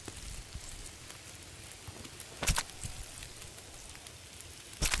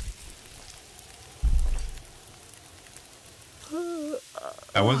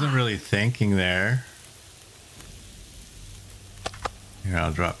 I wasn't really thinking there. Here,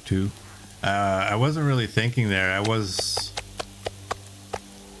 I'll drop 2. I wasn't really thinking there. I was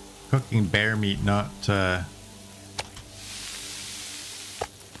cooking bear meat, not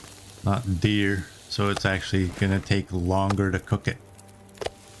deer. So it's actually gonna take longer to cook it.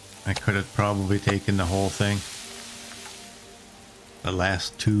 I could have probably taken the whole thing. The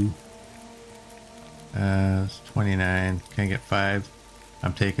last 2. It's 29. Can I get 5?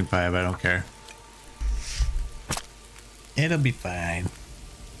 I'm taking 5. I don't care. It'll be fine.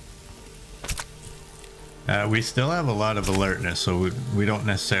 We still have a lot of alertness, so we don't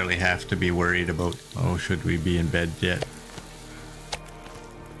necessarily have to be worried about, oh, should we be in bed yet?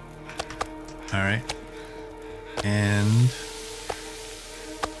 Alright. And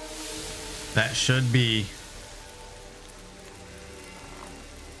that should be...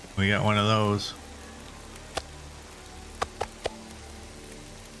 We got one of those.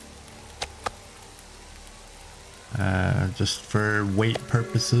 Just for weight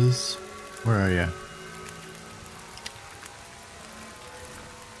purposes. Where are you?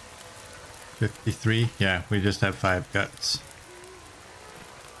 53? Yeah, we just have 5 guts.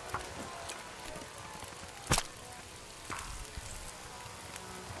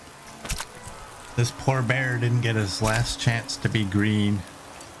 This poor bear didn't get his last chance to be green.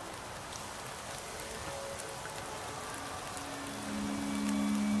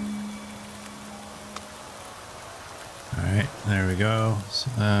 Alright, there we go.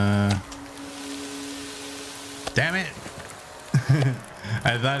 Damn it!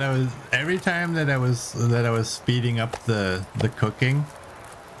 I thought I was, every time that I was speeding up the cooking,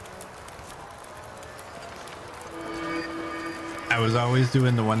 I was always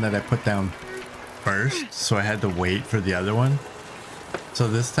doing the one that I put down first, so I had to wait for the other one. So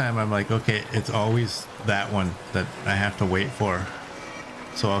this time I'm like, okay, it's always that one that I have to wait for.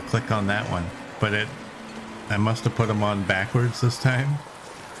 So I'll click on that one, but I must have put them on backwards this time.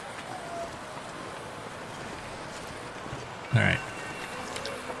 All right.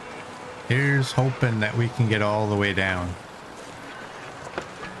 Here's hoping that we can get all the way down.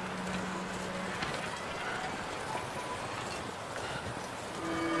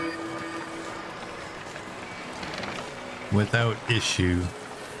 Without issue.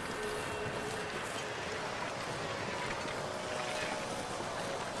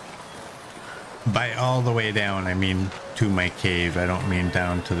 By all the way down, I mean to my cave. I don't mean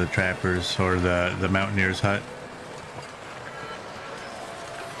down to the trappers or the mountaineer's hut.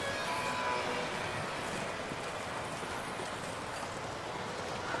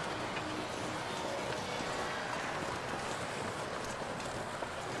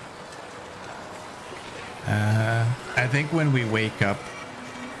 I think when we wake up,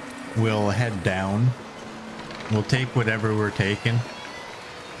 we'll head down. We'll take whatever we're taking.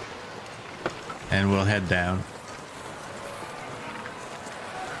 And we'll head down.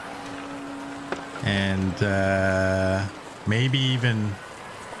 And maybe even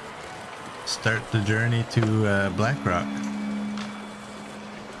start the journey to Blackrock.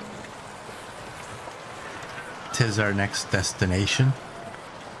 'Tis our next destination.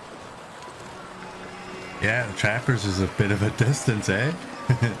 Yeah, Trappers is a bit of a distance, eh?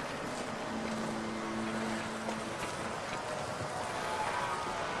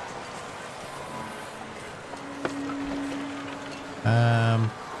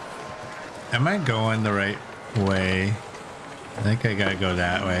 Am I going the right way? I think I gotta go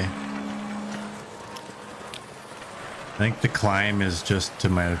that way. I think the climb is just to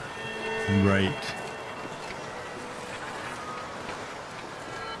my right.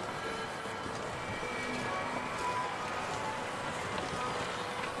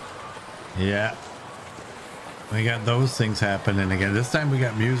 Yeah. We got those things happening again. This time we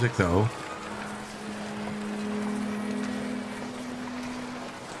got music though.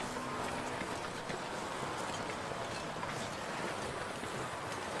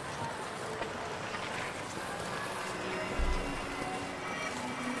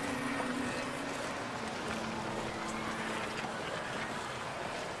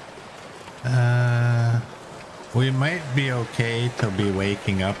 We might be okay to be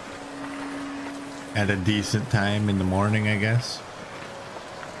waking up at a decent time in the morning, I guess.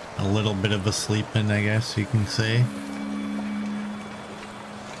 A little bit of a sleep-in, I guess you can say.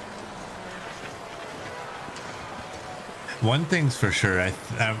 One thing's for sure,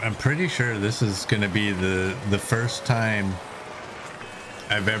 I'm pretty sure this is going to be the first time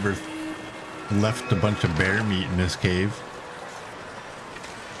I've ever left a bunch of bear meat in this cave.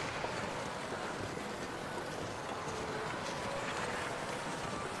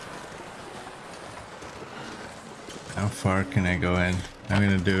 How far can I go in? I'm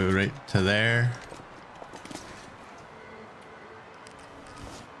gonna do it right to there.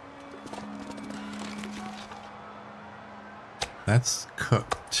 That's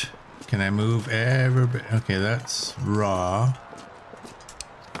cooked. Can I move every bit? Okay, that's raw.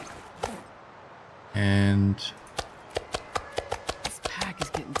 And This pack is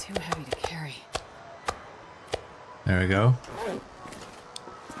getting too heavy to carry. there we go.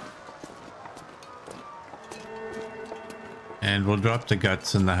 And we'll drop the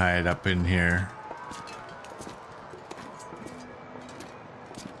guts and the hide up in here.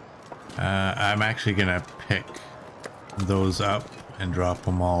 I'm actually gonna pick those up and drop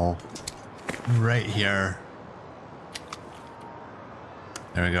them all right here.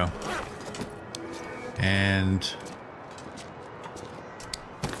 There we go. And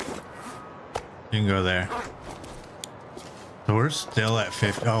you can go there. So we're still at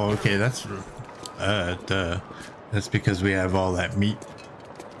 50. Oh, okay, that's duh. That's because we have all that meat.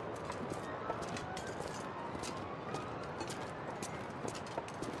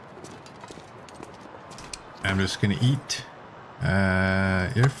 I'm just gonna eat.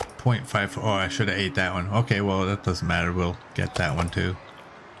 You're 0.5. Oh, I should have ate that one. Okay, well, that doesn't matter. We'll get that one too.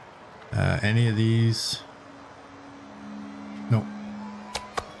 Any of these? Nope.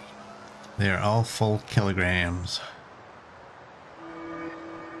 They are all full kilograms.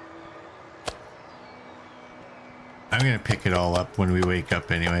 I'm gonna pick it all up when we wake up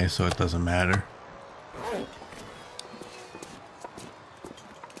anyway, so it doesn't matter.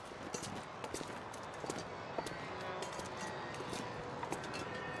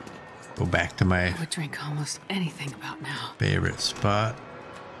 Go back to my I would drink almost anything about now. favorite spot.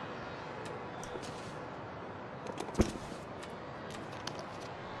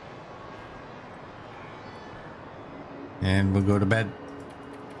 And we'll go to bed.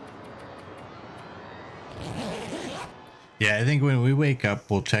 Yeah, I think when we wake up,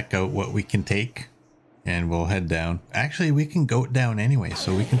 we'll check out what we can take and we'll head down. Actually, we can go down anyway,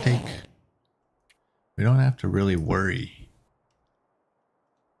 so we can take... We don't have to really worry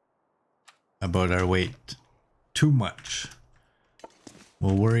about our weight too much.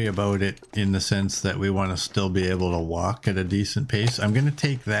 We'll worry about it in the sense that we want to still be able to walk at a decent pace. I'm going to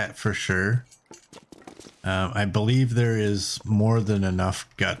take that for sure. I believe there is more than enough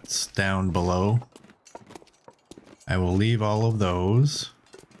guts down below. I will leave all of those.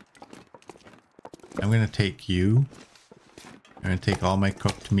 I'm going to take you. I'm going to take all my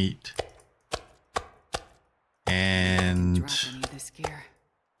cooked meat. And Drop any of this gear.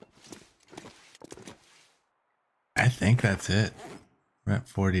 I think that's it. We're at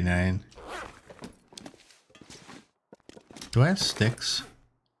 49. Do I have sticks?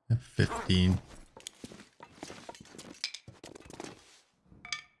 I have 15.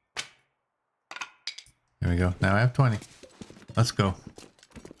 There we go. Now I have 20. Let's go.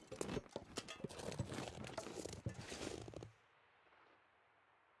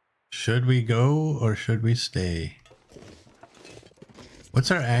 Should we go or should we stay?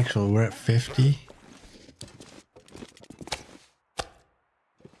 What's our actual? We're at 50.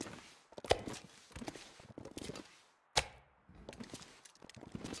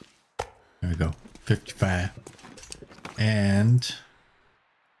 There we go. 55. And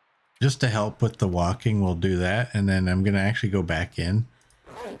just to help with the walking, we'll do that. And then I'm going to actually go back in.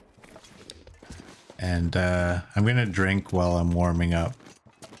 And I'm going to drink while I'm warming up.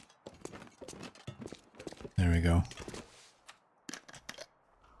 There we go.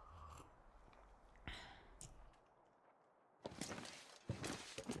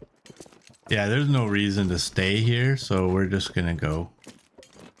 Yeah, there's no reason to stay here, so we're just gonna go.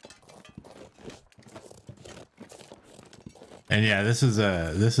 And yeah, this is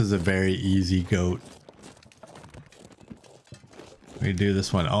a very easy goat. We do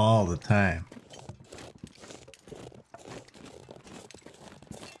this one all the time.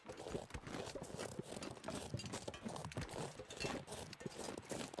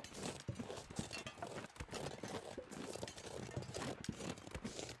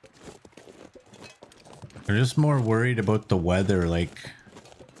 I'm just more worried about the weather, like,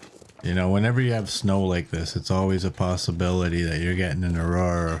 you know, whenever you have snow like this, it's always a possibility that you're getting an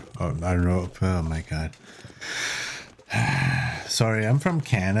aurora. Or, I don't know. Oh my god. Sorry, I'm from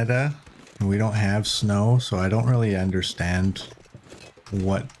Canada and we don't have snow, so I don't really understand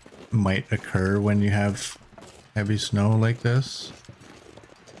what might occur when you have heavy snow like this.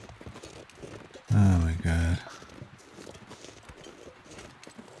 Oh my god.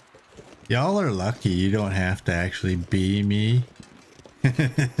 Y'all are lucky you don't have to actually be me.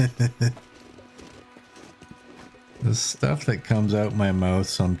 The stuff that comes out my mouth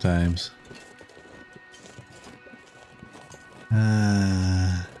sometimes.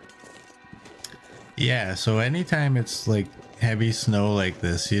 Yeah, so anytime it's like heavy snow like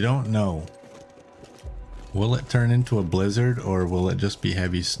this, you don't know. Will it turn into a blizzard or will it just be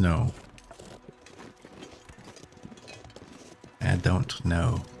heavy snow? I don't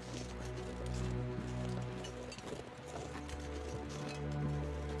know.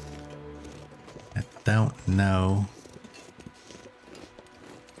 Don't know.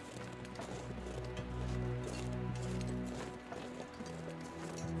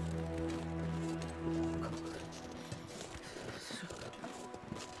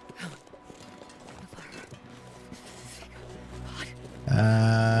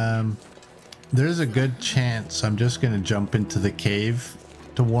 There's a good chance I'm just gonna jump into the cave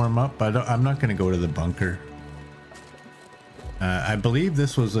to warm up. I'm not gonna go to the bunker. I believe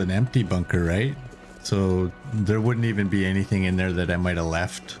this was an empty bunker, right? So there wouldn't even be anything in there that I might have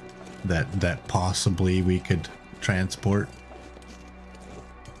left that possibly we could transport.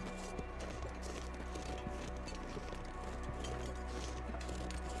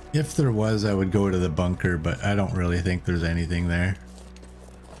 If there was, I would go to the bunker, but I don't really think there's anything there.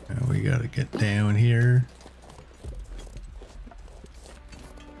 We gotta get down here.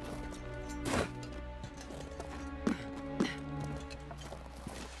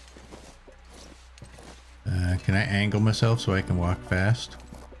 Can I angle myself so I can walk fast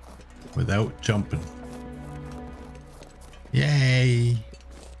without jumping? Yay!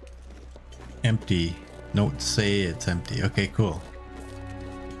 Empty. Notes say it's empty. Okay, cool.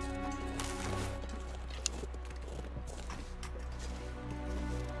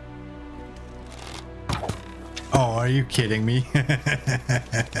 Oh, are you kidding me?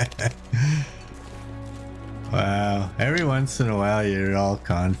 Wow. Every once in a while you're all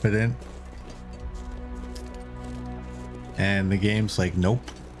confident. And the game's like, nope.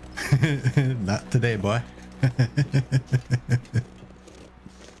 Not today, boy.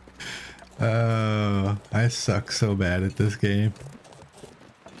 Oh, I suck so bad at this game.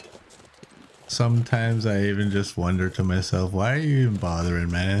 Sometimes I even just wonder to myself, why are you even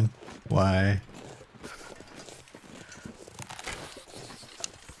bothering, man? Why?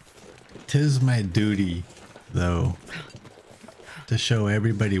 'Tis my duty, though, to show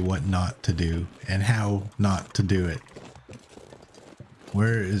everybody what not to do and how not to do it.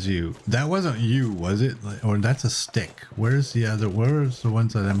 Where is you? That wasn't you, was it? Or that's a stick. Where's the other? Where's the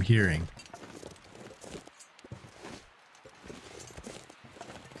ones that I'm hearing?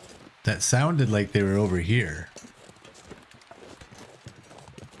 That sounded like they were over here.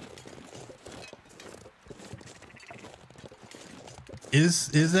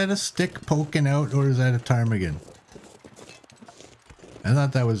 Is that a stick poking out, or is that a ptarmigan? I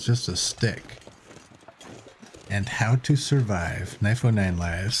thought that was just a stick. And how to survive. Knife 09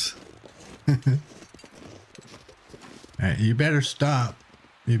 lives. Alright, you better stop.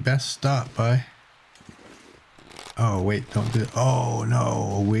 You best stop, boy. Oh, wait, don't do it. Oh,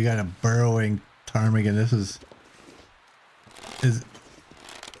 no. We got a burrowing ptarmigan. This is...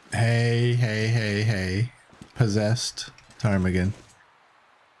 Hey, hey, hey, hey. Possessed ptarmigan.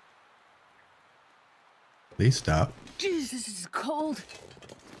 Please stop. Jeez, this is cold.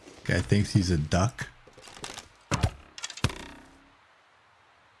 Guy thinks he's a duck.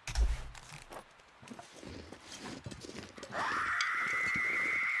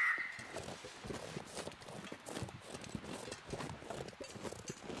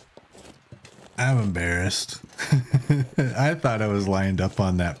 I'm embarrassed. I thought I was lined up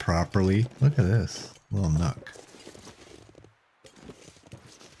on that properly. Look at this little nook.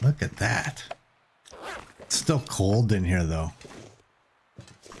 Look at that. It's still cold in here though.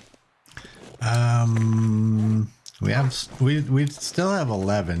 We still have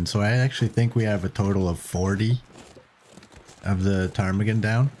 11, so I actually think we have a total of 40 of the ptarmigan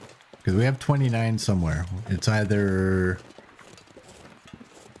down, because we have 29 somewhere. It's either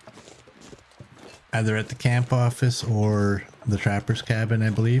at the camp office or the trapper's cabin, I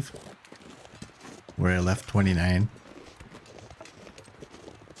believe, where I left 29.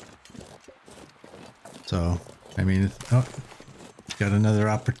 So, I mean, oh, got another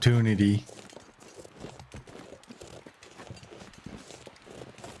opportunity.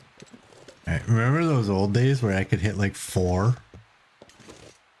 Alright, remember those old days where I could hit like 4?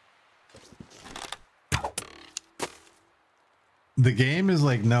 The game is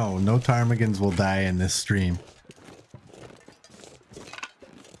like, no ptarmigans will die in this stream.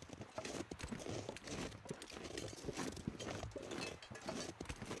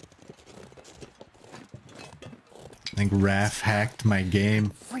 I think Raph hacked my game.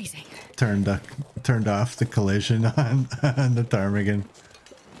 Freezing. Turned off the collision on the ptarmigan.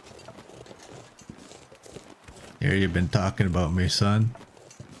 Here, you've been talking about me, son.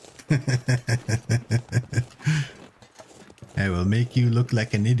 I will make you look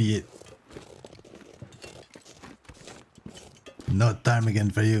like an idiot. No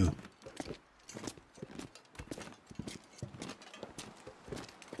ptarmigan for you.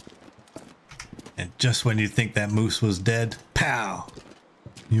 And just when you think that moose was dead, pow!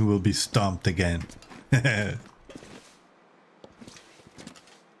 You will be stomped again.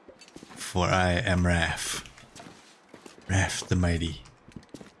 For I am Raph. Raph the Mighty.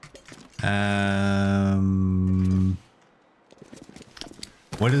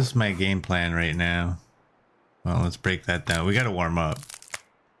 What is my game plan right now? Well, let's break that down. We gotta warm up.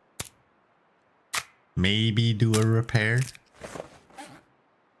 Maybe do a repair.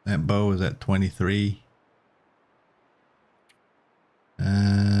 That bow is at 23.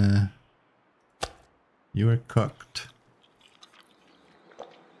 You are cooked. I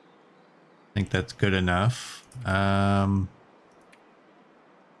think that's good enough.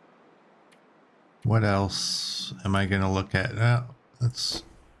 What else am I gonna look at?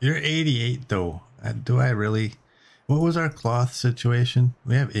 You're 88 though. Do I really? What was our cloth situation?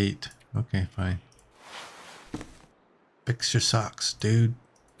 We have 8. Okay, fine. Fix your socks, dude.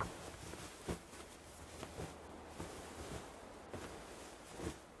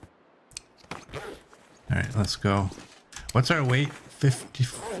 Alright, let's go. What's our weight?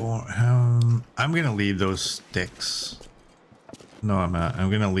 54. I'm gonna leave those sticks. No, I'm not.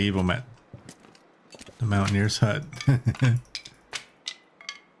 I'm gonna leave them at the mountaineer's hut.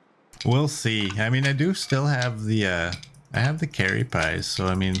 We'll see. I mean, I do still have the I have the carry pies, so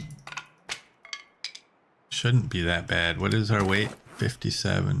I mean, shouldn't be that bad. What is our weight?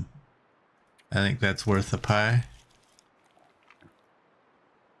 57. I think that's worth a pie.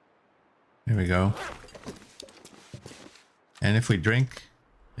 There we go. And if we drink,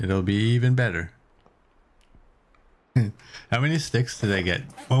 it'll be even better. How many sticks did I get?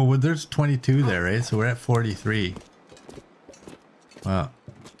 Oh, well, there's 22 there, right? So we're at 43. Well,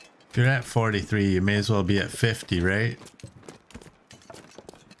 if you're at 43, you may as well be at 50, right?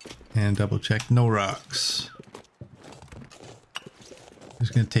 And double check, no rocks.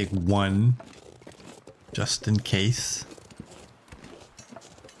 Just gonna take one, just in case.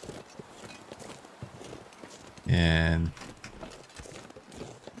 And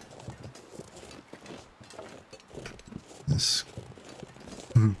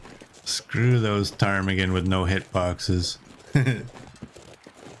screw those ptarmigan with no hitboxes.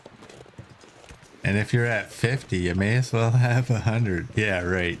 And if you're at 50, you may as well have 100. Yeah,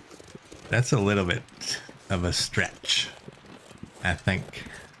 right. That's a little bit of a stretch, I think.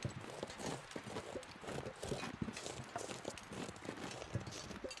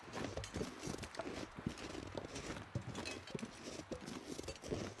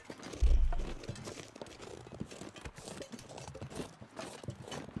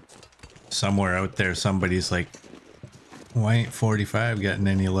 somewhere out there, somebody's like, why ain't 45 getting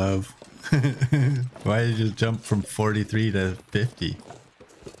any love? Why did you jump from 43 to 50?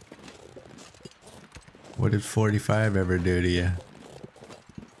 What did 45 ever do to you?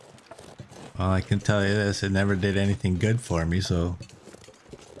 Well, I can tell you this, it never did anything good for me, so...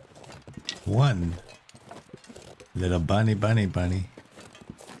 One. Little bunny.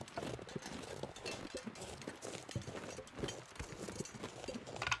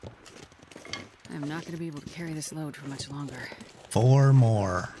 I'm not gonna be able to carry this load for much longer. 4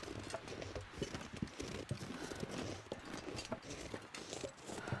 more.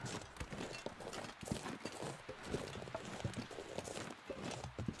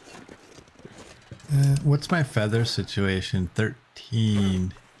 What's my feather situation?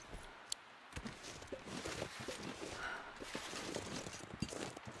 13.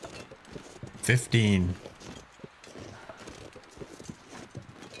 $15.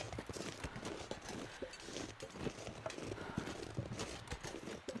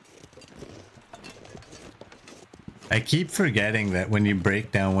 I keep forgetting that when you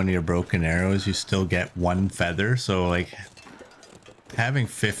break down one of your broken arrows, you still get 1 feather. So like having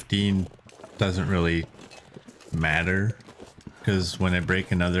 15 doesn't really matter, because when I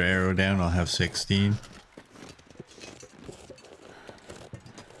break another arrow down, I'll have 16.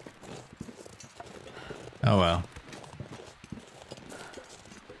 Oh well.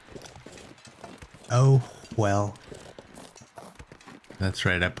 Oh well. That's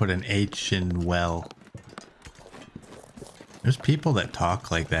right, I put an H in well. There's people that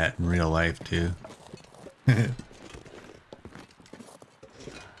talk like that in real life too.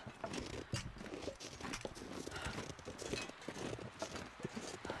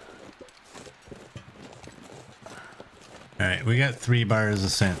 Alright, we got 3 bars of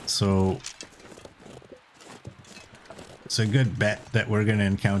scent, so it's a good bet that we're gonna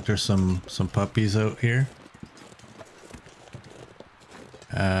encounter some puppies out here.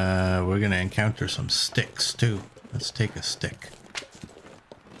 We're gonna encounter some sticks too. Let's take a stick.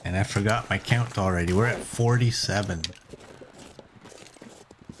 And I forgot my count already. We're at 47.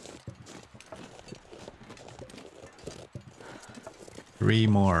 Three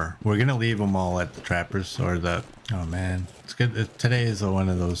more. We're gonna leave them all at the trappers or the... Oh man, it's good. Today is one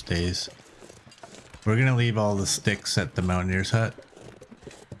of those days. We're gonna leave all the sticks at the mountaineer's hut.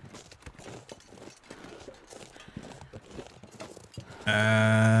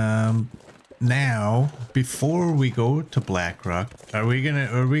 Now, before we go to Blackrock, are we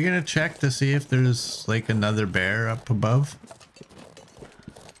gonna check to see if there's like another bear up above?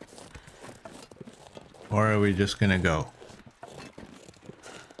 Or are we just gonna go?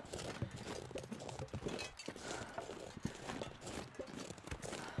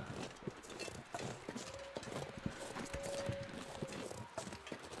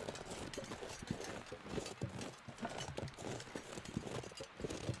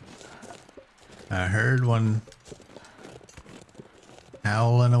 I heard one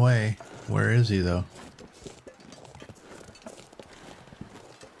howling away. Where is he though?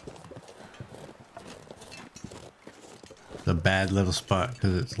 It's a bad little spot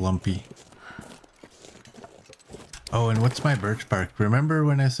because it's lumpy. Oh, and what's my birch bark? Remember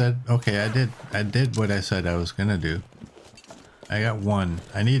when I said, okay, I did what I said I was gonna do. I got 1.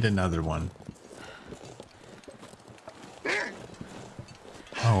 I need another one.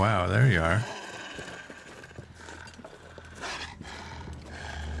 Oh wow, there you are.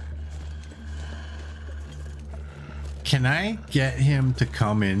 Can I get him to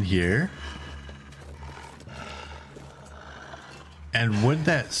come in here? And would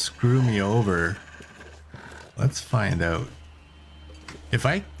that screw me over? Let's find out. If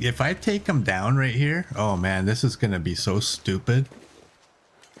I take him down right here, oh man, this is gonna be so stupid.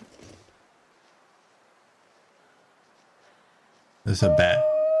 This is a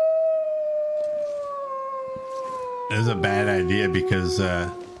bad idea because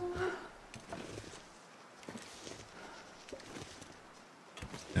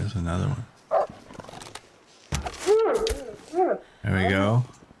there's another one. There we go.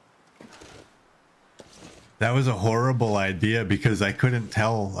 That was a horrible idea because I couldn't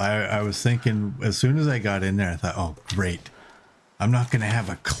tell. I was thinking as soon as I got in there, I thought, oh, great. I'm not going to have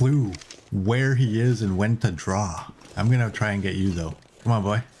a clue where he is and when to draw. I'm going to try and get you, though. Come on,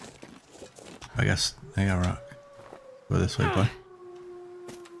 boy. I guess I got a rock. Go this way, boy.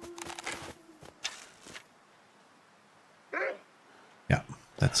 Yeah,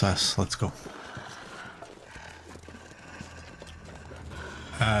 that's us. Let's go.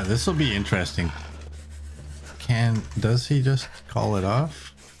 This will be interesting. Does he just call it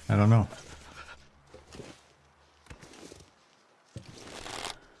off? I don't know.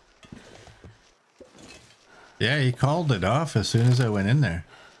 Yeah, he called it off as soon as I went in there.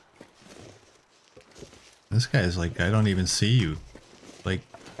 This guy's like, I don't even see you. Like,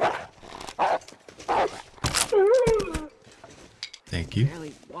 thank you.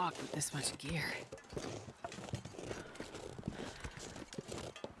 Barely walk with this much gear.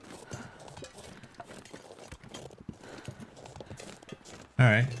 All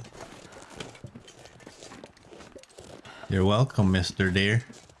right. You're welcome, Mr. Deer.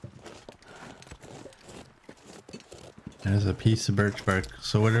 There's a piece of birch bark.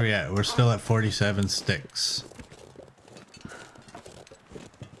 So what are we at? We're still at 47 sticks.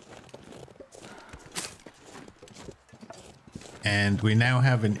 And we now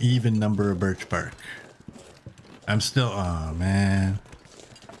have an even number of birch bark. I'm still, oh man.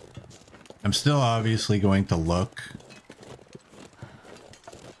 I'm still obviously going to look.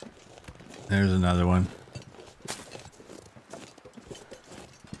 There's another one.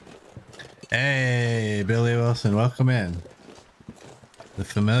 Hey, Billy Wilson, welcome in. The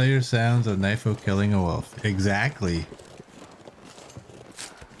familiar sounds of Knifo killing a wolf. Exactly.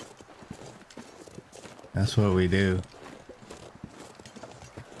 That's what we do.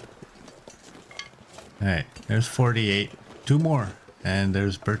 Alright, there's 48. 2 more. And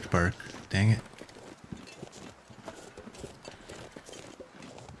there's birch bark. Dang it.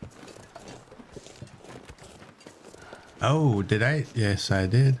 Oh, did I? Yes, I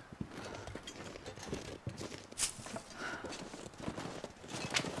did.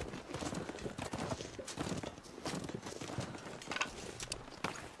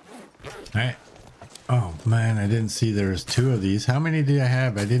 Alright. Oh man, I didn't see there was 2 of these. How many did I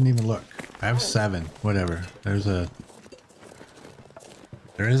have? I didn't even look. I have 7. Whatever. There is a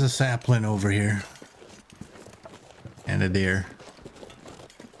sapling over here. And a deer.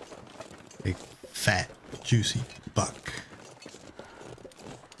 Big, fat, juicy buck.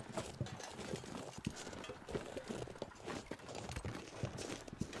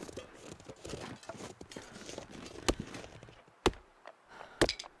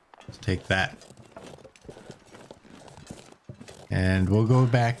 Let's take that. And we'll go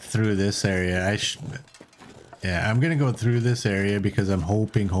back through this area. Yeah, I'm gonna go through this area because I'm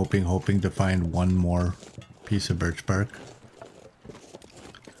hoping to find one more piece of birch bark.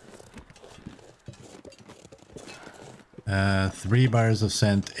 Uh, 3 bars of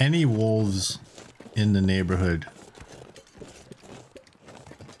scent. Any wolves in the neighborhood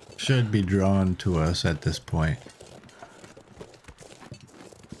should be drawn to us at this point.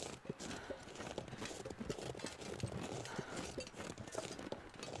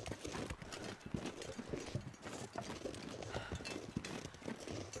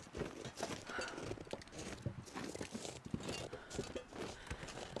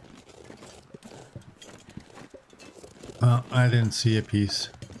 Well, I didn't see a piece.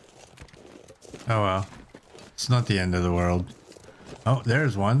 Oh well. It's not the end of the world. Oh,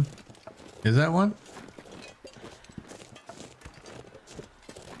 there's one. Is that one?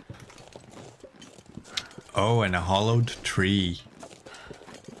 Oh, and a hollowed tree.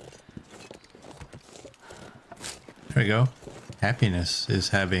 There we go. Happiness is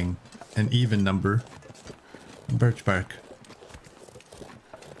having an even number of birch bark.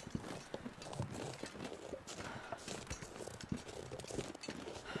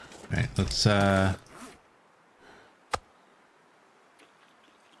 Alright, let's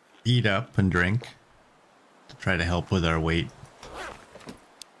eat up and drink to try to help with our weight.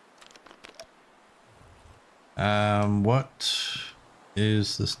 What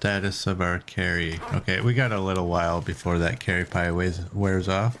is the status of our carry? Okay, we got a little while before that carry pie wears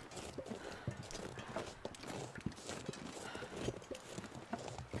off.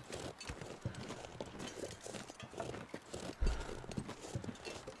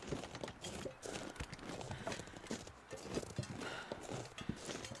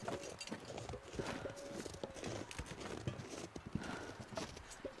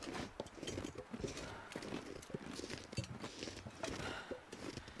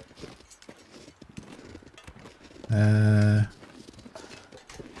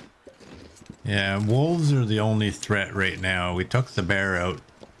 Yeah, wolves are the only threat right now. We took the bear out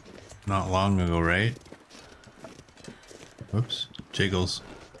not long ago, right? Whoops, jiggles.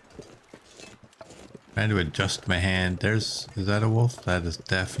 Trying to adjust my hand. Is that a wolf? That is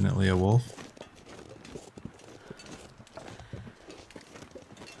definitely a wolf.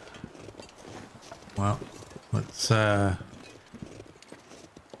 Well, let's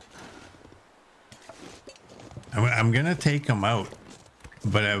I'm gonna take him out,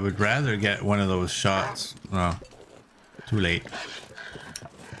 but I would rather get one of those shots. Oh, too late.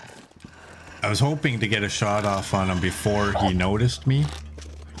 I was hoping to get a shot off on him before he noticed me.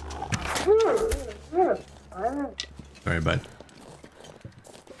 Sorry, bud.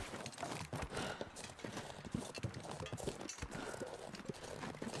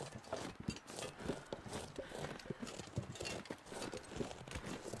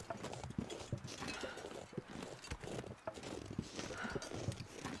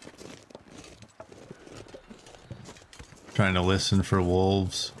 Trying to listen for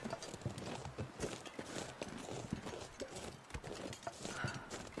wolves.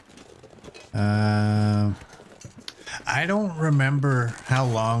 I don't remember how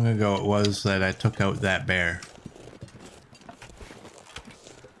long ago it was that I took out that bear.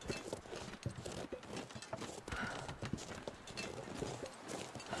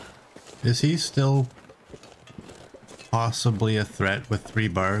 Is he still possibly a threat with 3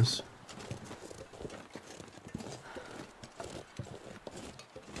 bars?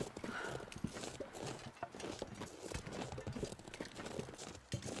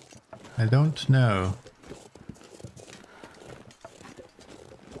 I don't know.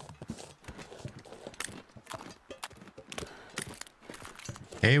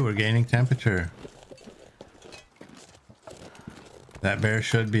 Hey, we're gaining temperature. That bear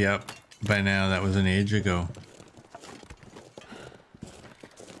should be up by now. That was an age ago.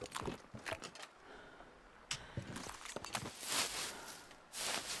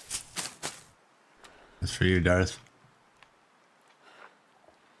 That's for you, Darth.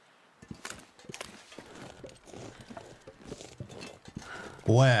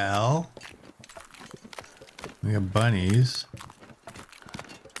 Well, we have bunnies.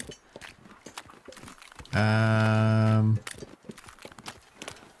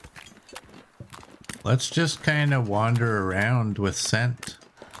 Let's just kind of wander around with scent.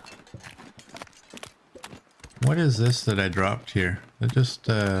 What is this that I dropped here? It just,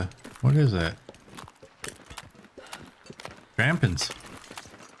 what is that? Crampons.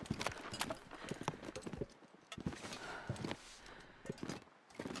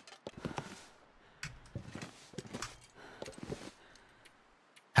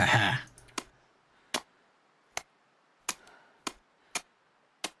 Haha.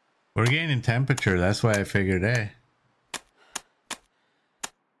 We're gaining temperature, that's why I figured, hey,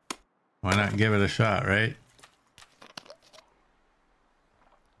 why not give it a shot, right?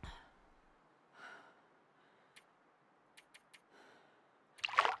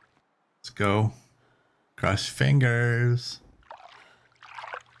 Let's go. Cross your fingers.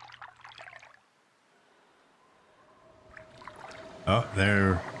 Oh,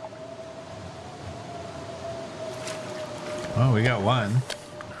 there. Oh, we got one.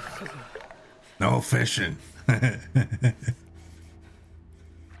 No fishing.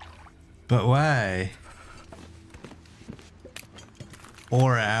 But why?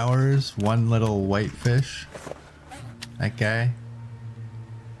 4 hours, one little whitefish. That guy.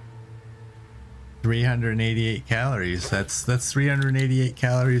 388 calories. That's 388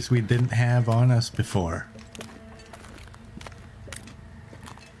 calories we didn't have on us before.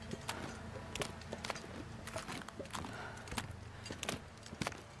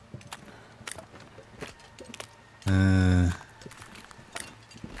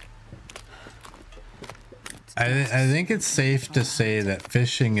 I think it's safe to say that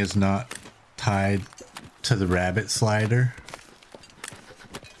fishing is not tied to the rabbit slider.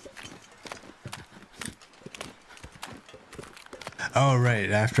 Oh,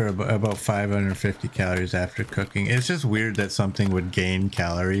 right. After about 550 calories after cooking. It's just weird that something would gain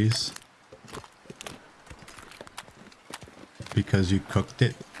calories because you cooked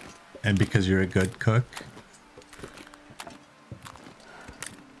it and because you're a good cook.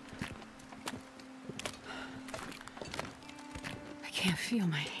 I can't feel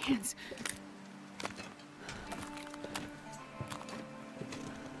my hands.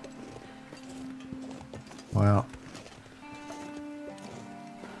 Well,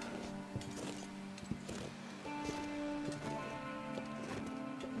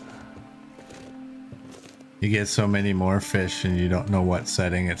 you get so many more fish and you don't know what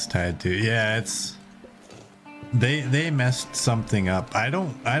setting it's tied to. Yeah, it's they messed something up. I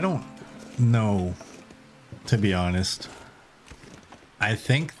don't know, to be honest. I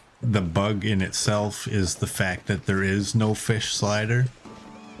think the bug in itself is the fact that there is no fish slider.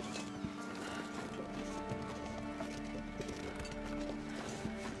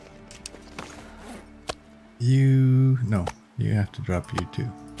 No, you have to drop you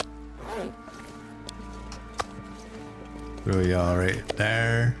too. Throw y'all right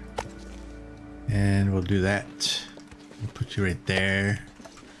there. And we'll do that. We'll put you right there.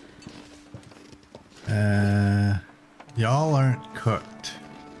 Y'all aren't cooked.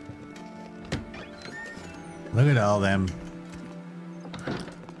 Look at all them.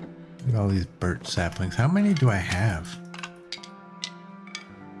 Look at all these birch saplings. How many do I have?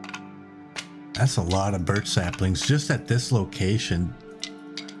 That's a lot of birch saplings just at this location.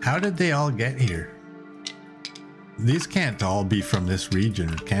 How did they all get here? These can't all be from this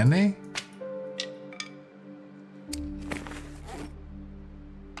region, can they?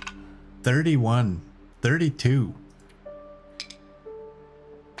 $31, $32.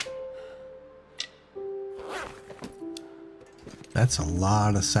 That's a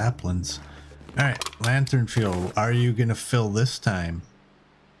lot of saplings. All right, lantern fuel. Are you gonna fill this time?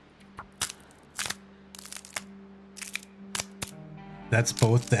 That's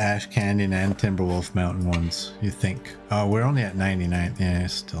both the Ash Canyon and Timberwolf Mountain ones, you think? Oh, we're only at 99. Yeah,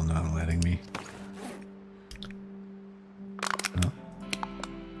 it's still not letting me. Oh.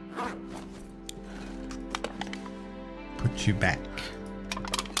 Put you back.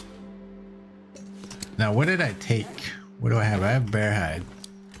 Now, what did I take? What do I have? I have bear hide.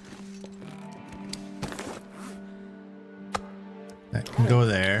 That can go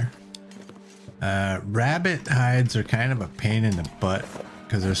there. Rabbit hides are kind of a pain in the butt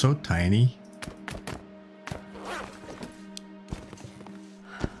because they're so tiny.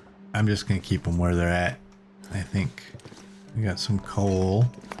 I'm just gonna keep them where they're at. I think we got some coal.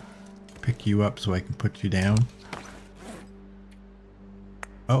 Pick you up so I can put you down.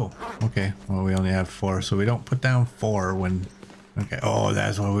 Oh, okay. Well, we only have 4, so we don't put down 4 when... Okay. Oh,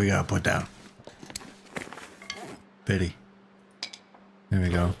 that's what we gotta put down. Pity. There we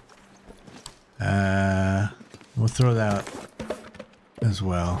go. We'll throw that as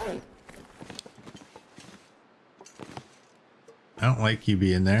well. I don't like you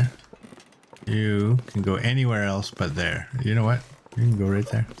being there. You can go anywhere else but there. You know what? You can go right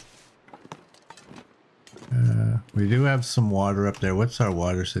there. We do have some water up there. What's our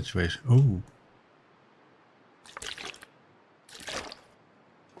water situation? Ooh.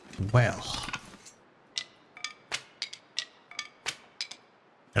 Well.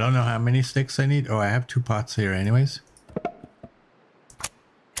 I don't know how many sticks I need. Oh, I have 2 pots here anyways.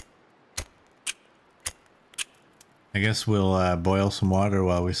 I guess we'll boil some water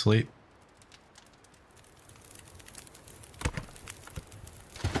while we sleep.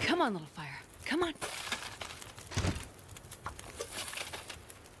 Come on, little fire. Come on.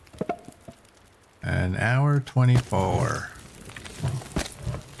 An hour 24.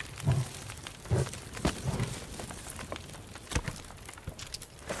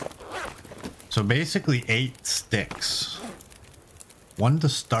 So basically 8 sticks. 1 to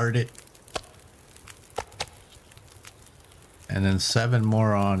start it. And then 7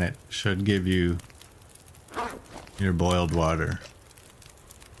 more on it should give you your boiled water.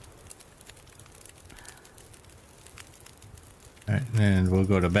 Alright, and we'll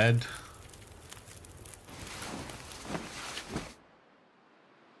go to bed.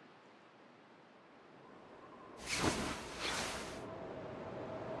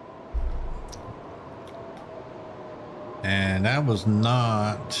 And I was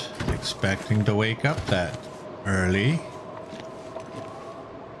not expecting to wake up that early.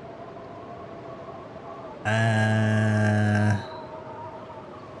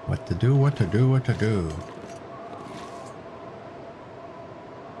 What to do, what to do, what to do.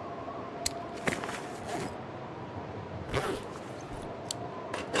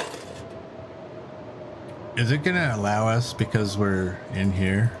 Is it gonna allow us because we're in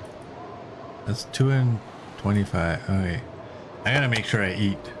here? That's 2 and 25. Okay. I gotta make sure I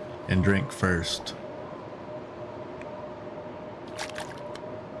eat and drink first.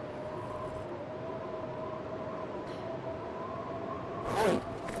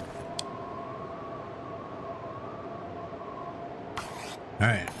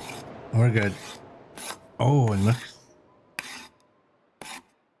 Alright. We're good. Oh, and look.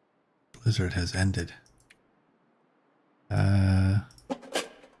 Blizzard has ended.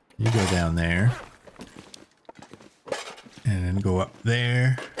 You go down there. And then go up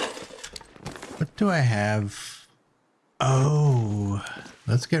there. What do I have? Oh,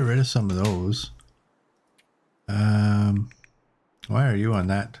 let's get rid of some of those. Why are you on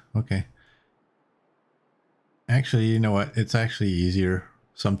that? Okay. Actually, you know what? It's actually easier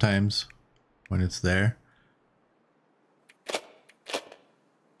sometimes when it's there.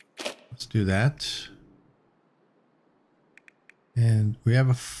 Let's do that. And we have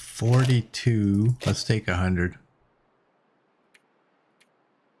a 42. Let's take 100.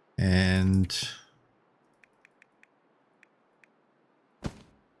 And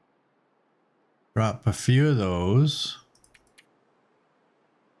drop a few of those.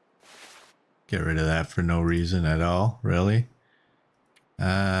 Get rid of that for no reason at all, really.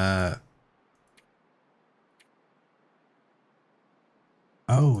 Oh,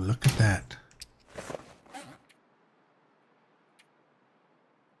 Oh, look at that.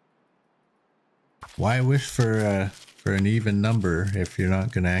 Why wish for an even number if you're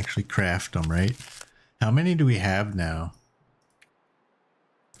not going to actually craft them, right? How many do we have now?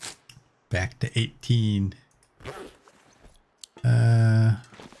 Back to 18.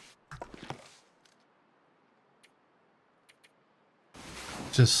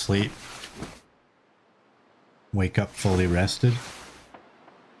 Just sleep. Wake up fully rested.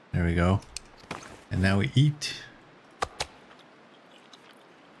 There we go. And now we eat.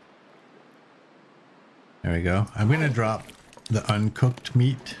 There we go. I'm gonna drop the uncooked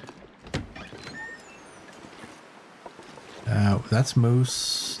meat. That's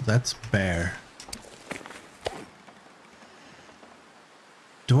moose. That's bear.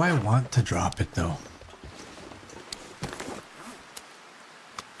 Do I want to drop it though?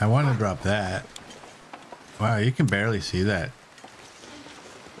 I want to drop that. Wow, you can barely see that.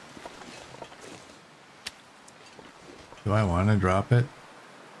 Do I want to drop it?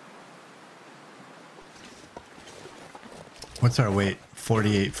 What's our weight?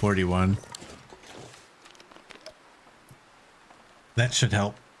 48, 41. That should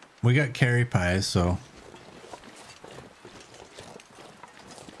help. We got carry pies, so.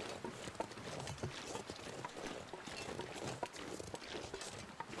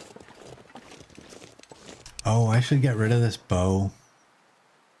 Oh, I should get rid of this bow.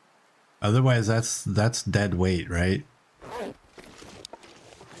 Otherwise, that's dead weight, right?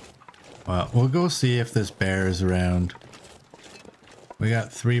 Well, we'll go see if this bear is around. We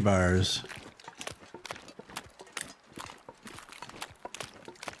got 3 bars.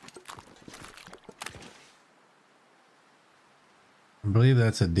 I believe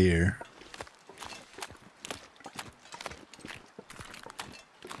that's a deer.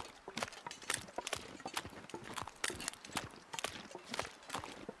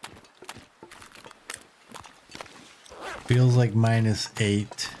 Feels like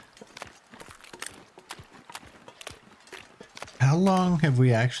 -8. How long have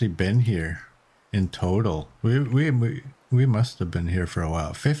we actually been here in total? We must have been here for a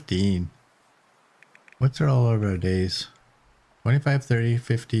while. 15. What's all of our days? 25, 30,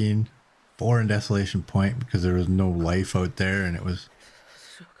 15. 4 in Desolation Point because there was no life out there and it was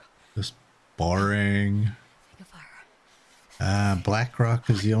just boring. Black Rock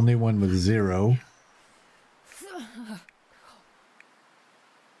is the only one with 0.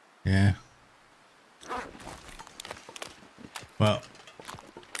 Yeah. Well,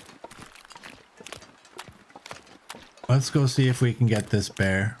 let's go see if we can get this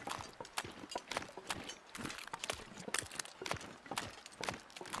bear.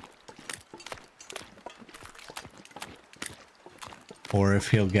 Or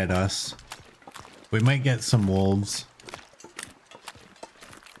if he'll get us. We might get some wolves.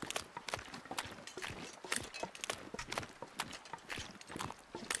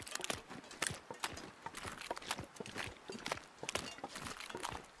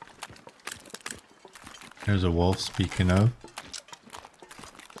 There's a wolf, speaking of.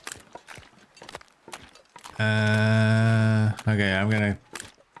 Okay, I'm gonna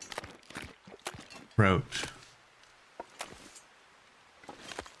approach.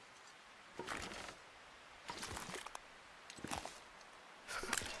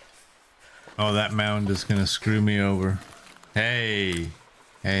 Oh, that mound is gonna screw me over. Hey,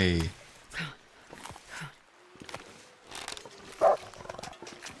 hey.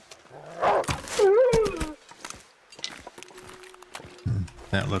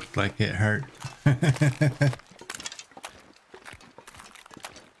 That looked like it hurt. Alright,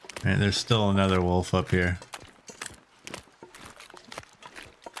 there's still another wolf up here.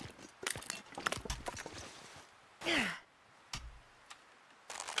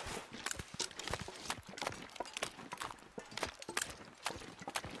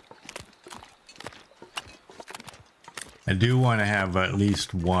 I do want to have at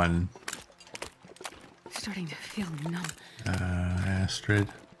least one. Starting to feel numb. Astrid.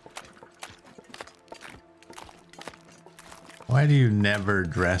 Why do you never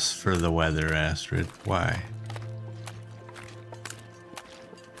dress for the weather, Astrid? Why?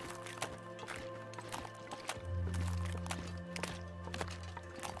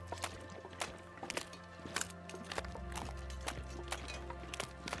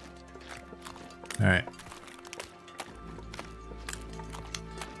 All right.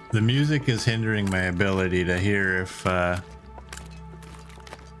 The music is hindering my ability to hear if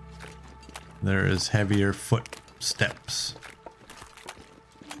there is heavier footsteps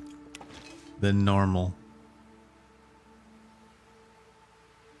than normal.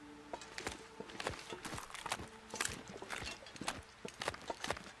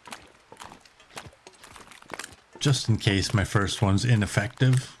 just in case my first one's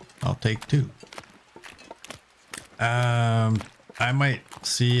ineffective, I'll take 2. I might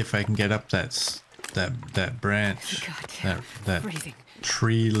see if I can get up that branch, God, that freezing.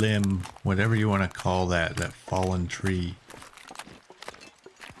 tree limb, whatever you want to call that fallen tree.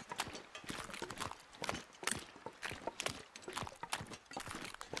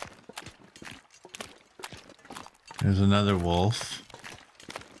 There's another wolf.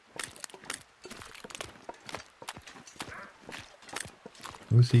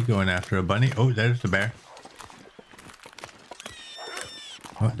 Who's he going after? A bunny? Oh, there's the bear.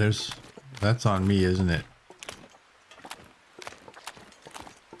 Oh, that's on me, isn't it?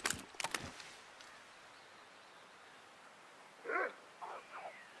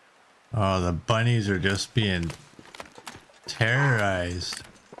 Oh, the bunnies are just being terrorized.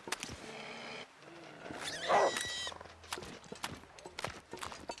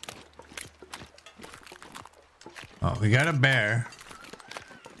 Oh, we got a bear.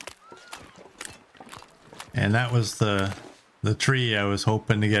 And that was the tree I was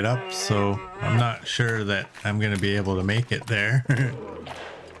hoping to get up, so I'm not sure that I'm going to be able to make it there.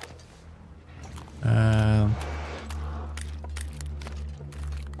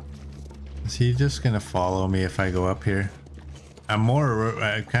 Is he just going to follow me if I go up here? I'm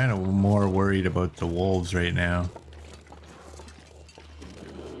kind of more worried about the wolves right now.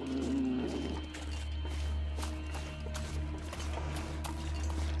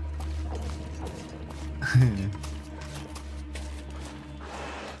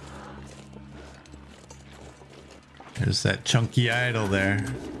 There's that chunky idol there.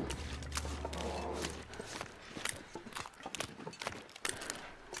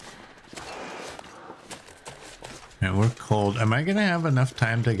 And we're cold. Am I gonna have enough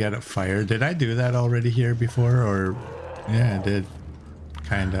time to get a fire? Did I do that already here before? Or yeah, I did.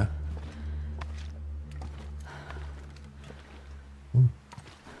 Kinda. Ooh.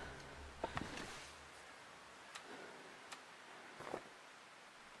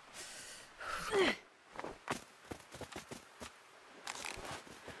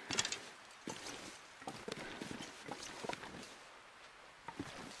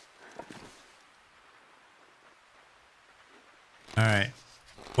 All right,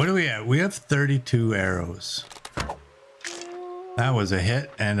 what do we have? We have 32 arrows. That was a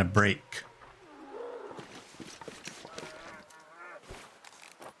hit and a break.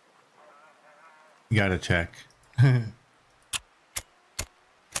 You gotta check. Come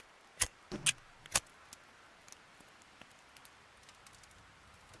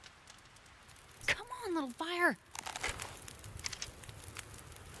on, little fire.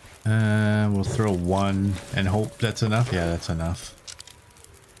 We'll throw 1 and hope that's enough. Yeah, that's enough.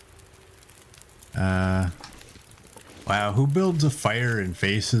 Wow, who builds a fire and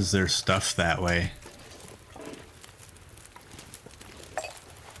faces their stuff that way?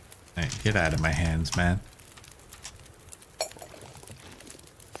 Hey, get out of my hands, man.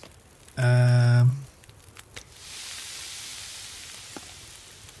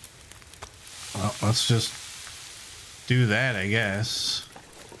 Well, let's just do that, I guess.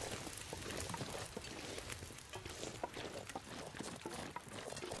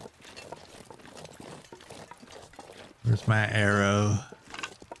 Where's my arrow?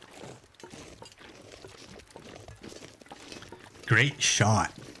 Great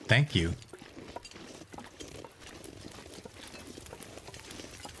shot. Thank you.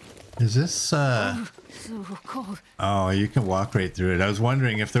 Is this Oh, so cold. Oh, you can walk right through it. I was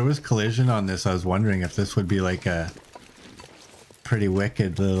wondering if there was collision on this. I was wondering if this would be like a pretty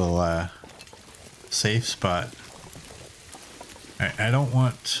wicked little safe spot. I don't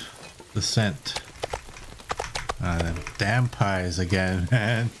want the scent. Them damn pies again,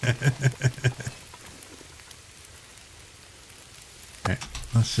 man. Alright,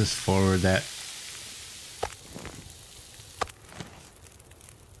 let's just forward that.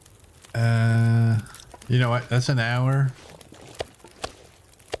 You know what? That's an hour.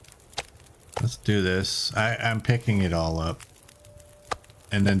 Let's do this. I'm picking it all up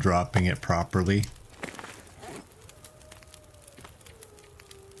and then dropping it properly.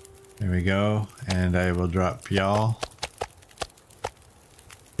 There we go, and I will drop y'all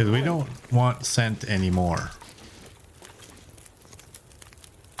because we don't want scent anymore.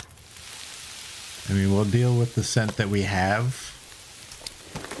 I mean, we'll deal with the scent that we have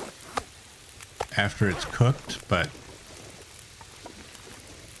after it's cooked, but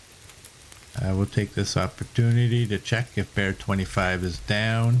I will take this opportunity to check if Bear 25 is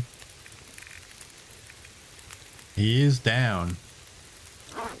down. He is down.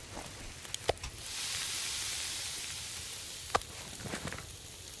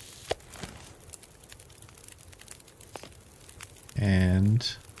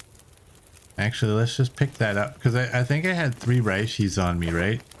 Actually, let's just pick that up because I think I had 3 Reichis on me,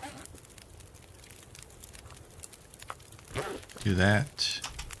 right? Do that.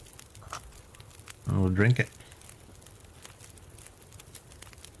 And we'll drink it.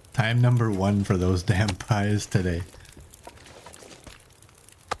 Time number 1 for those damn pies today.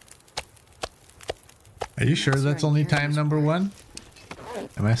 Are you sure that's only time number 1?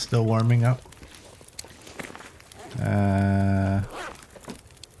 Am I still warming up?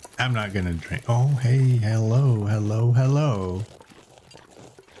 I'm not gonna drink. Oh, hey, hello, hello, hello.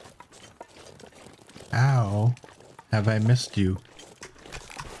 Ow. Have I missed you?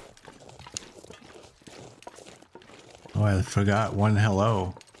 Oh, I forgot one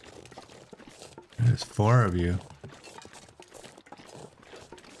hello. There's 4 of you.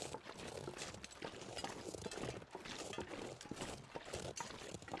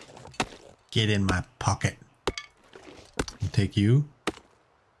 Get in my pocket. I'll take you.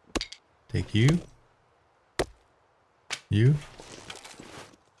 Take you. You.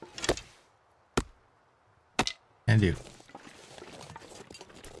 And you.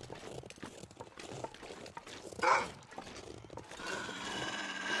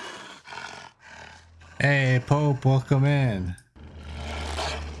 Hey, Pope, welcome in.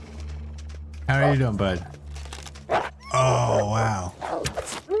 How are you doing, bud? Oh, wow.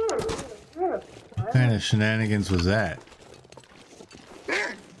 What kind of shenanigans was that?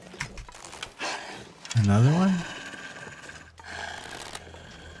 Another one?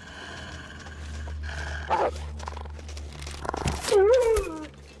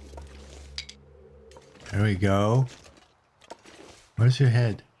 There we go. Where's your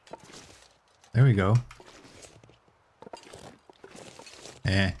head? There we go.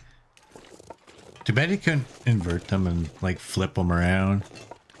 Eh. Too bad you couldn't invert them and like flip them around.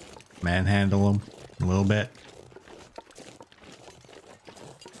 Manhandle them a little bit.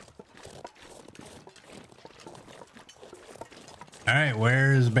 Alright,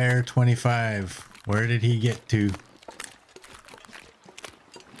 where is Bear 25? Where did he get to?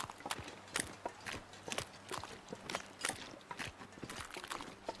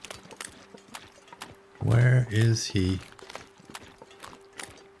 Where is he?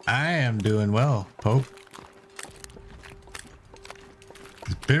 I am doing well, Pope.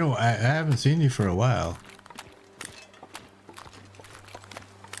 It's been a while. I haven't seen you for a while.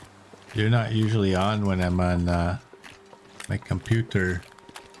 You're not usually on when I'm on my computer.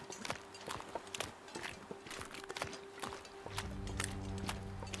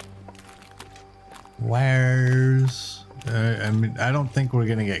 Where's... I mean, I don't think we're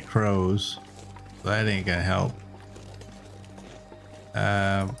gonna get crows. That ain't gonna help.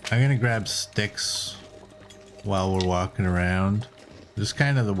 I'm gonna grab sticks while we're walking around. Just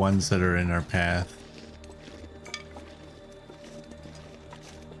kind of the ones that are in our path.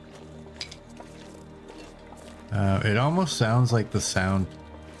 It almost sounds like the sound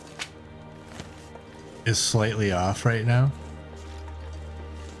is slightly off right now.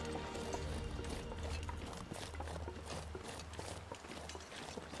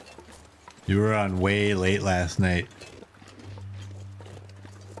 You were on way late last night.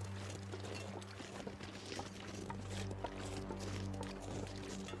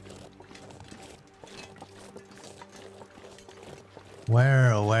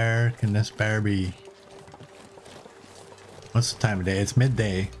 Where can this bear be? What's the time of day? It's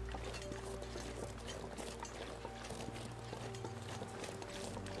midday.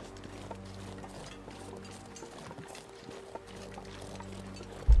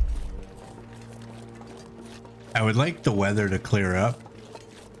 I would like the weather to clear up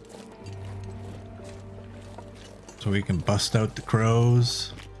so we can bust out the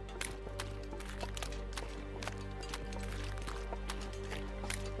crows.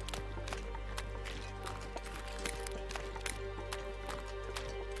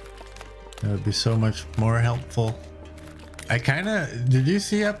 That would be so much more helpful. I kind of... Did you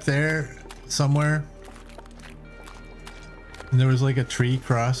see up there somewhere? There was like a tree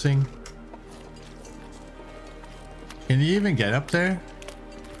crossing. Can you even get up there?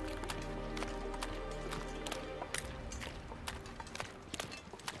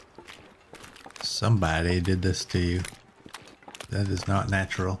 Somebody did this to you. That is not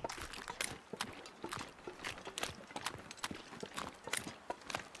natural.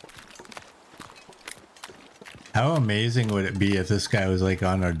 How amazing would it be if this guy was like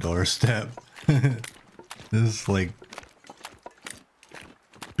on our doorstep? This like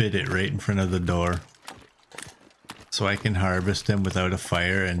bit it right in front of the door. So I can harvest him without a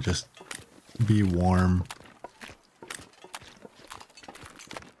fire and just be warm.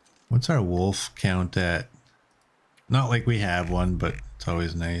 What's our wolf count at? Not like we have one, but it's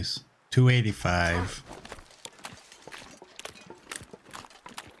always nice. 285.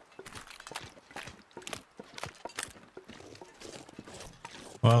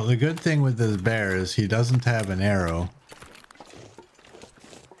 Well, the good thing with this bear is he doesn't have an arrow.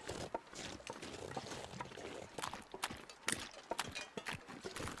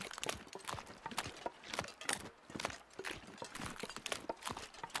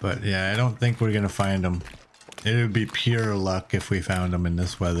 But yeah, I don't think we're gonna find him. It would be pure luck if we found him in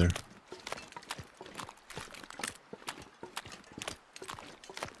this weather.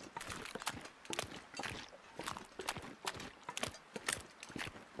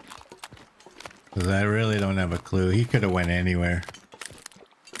 Because I really don't have a clue. He could have went anywhere.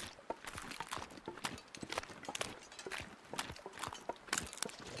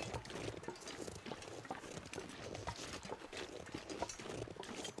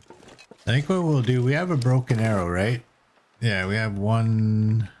 I think what we'll do, we have a broken arrow, right? Yeah, we have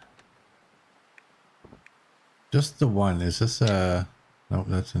one. Just the one. Is this a... Nope,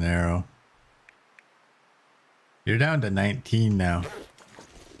 that's an arrow. You're down to 19 now.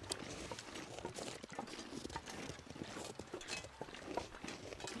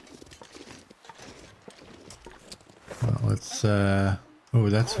 Well, let's... Oh,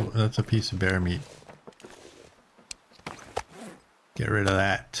 that's a piece of bear meat. Get rid of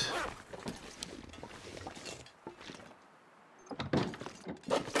that.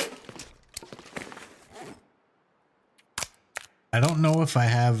 I don't know if I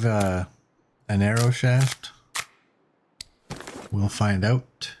have an arrow shaft. We'll find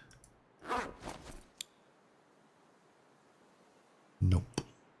out. Nope.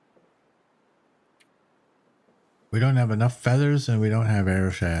 We don't have enough feathers and we don't have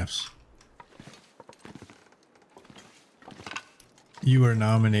arrow shafts. You were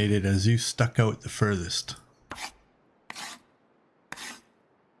nominated as you stuck out the furthest.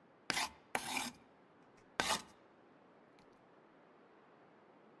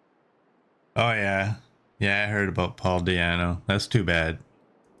 Oh yeah. Yeah, I heard about Paul Diano. That's too bad.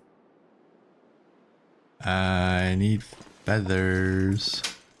 I need feathers.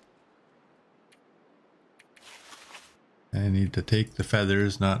 I need to take the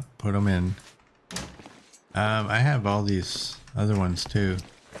feathers, not put them in. I have all these other ones too.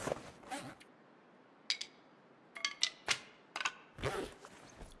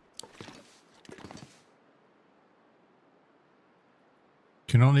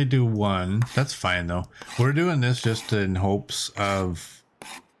 Can only do one. That's fine though. We're doing this just in hopes of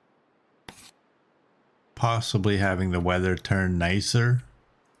possibly having the weather turn nicer.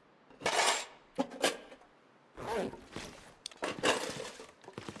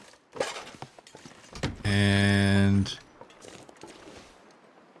 And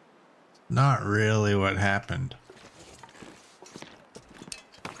not really what happened.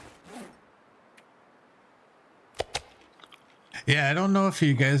 Yeah, I don't know if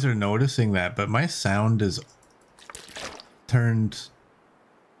you guys are noticing that, but my sound is turned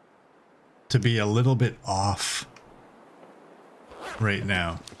to be a little bit off right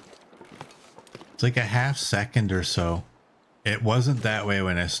now. It's like a half second or so. It wasn't that way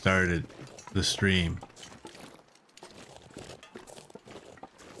when I started the stream.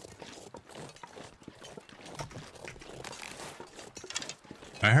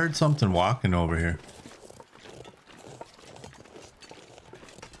 I heard something walking over here.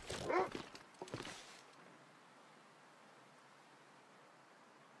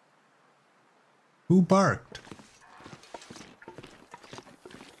 Who barked?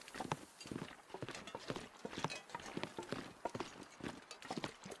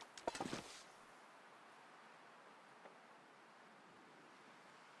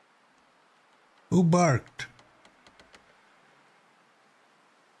 Who barked?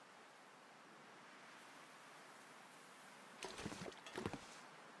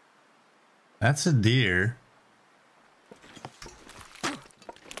 That's a deer.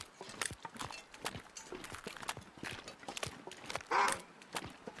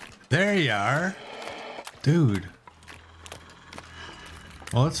 There you are. Dude.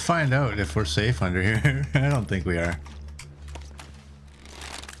 Well, let's find out if we're safe under here. I don't think we are.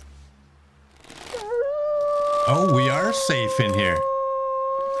 Oh, we are safe in here.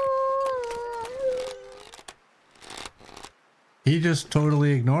 He just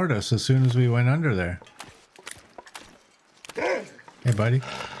totally ignored us as soon as we went under there. Hey, buddy.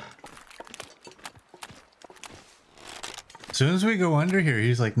 As soon as we go under here,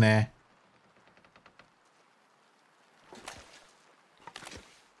 he's like, nah.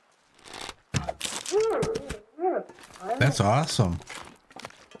 That's awesome.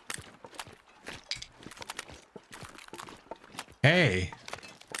 Hey.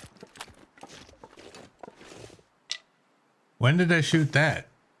 When did I shoot that?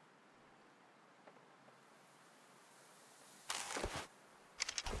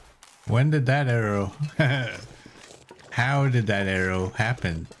 When did that arrow? How did that arrow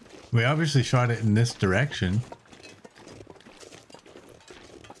happen? We obviously shot it in this direction.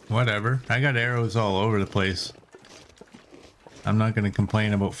 Whatever. I got arrows all over the place. I'm not going to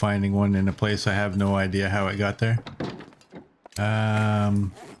complain about finding one in a place I have no idea how it got there.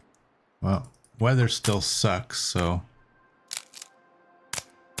 Well, weather still sucks, so...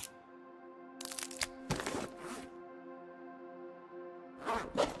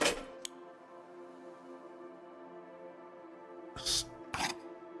 Let's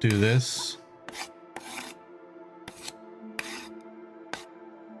do this.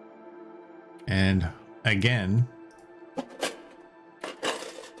 And again,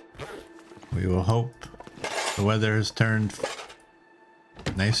 we will hope the weather has turned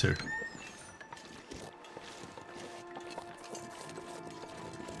nicer.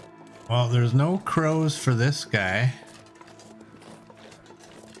 Well, there's no crows for this guy.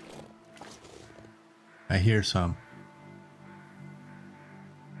 I hear some.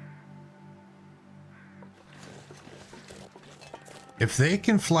 If they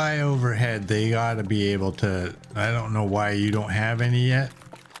can fly overhead, they ought to be able to... I don't know why you don't have any yet.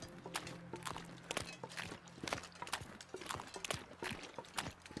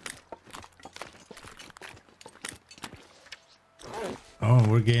 Oh,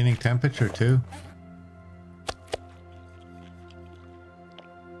 we're gaining temperature too.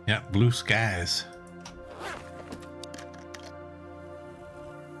 Yeah, blue skies.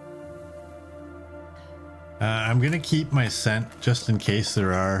 I'm gonna keep my scent just in case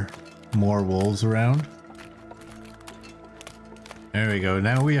there are more wolves around. There we go.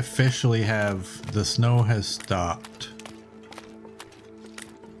 Now we officially have... the snow has stopped.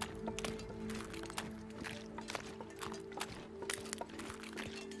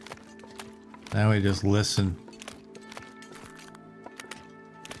 Now we just listen.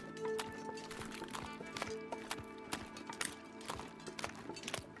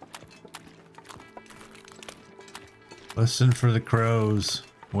 Listen for the crows.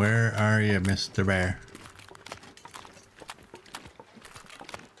 Where are you, Mr. Bear?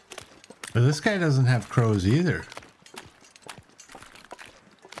 But this guy doesn't have crows either.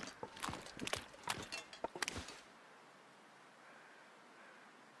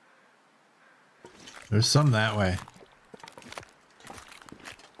 There's some that way.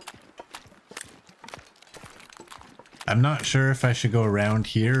 I'm not sure if I should go around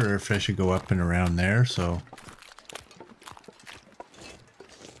here or if I should go up and around there, so...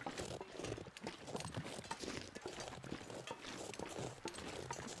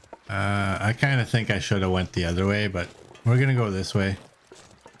 I kind of think I should have went the other way, but we're gonna go this way.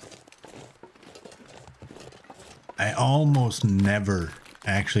 I almost never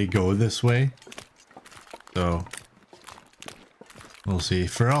actually go this way, so we'll see.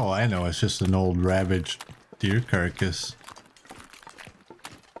 For all I know, it's just an old ravaged deer carcass,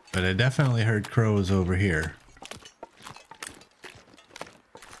 but I definitely heard crows over here.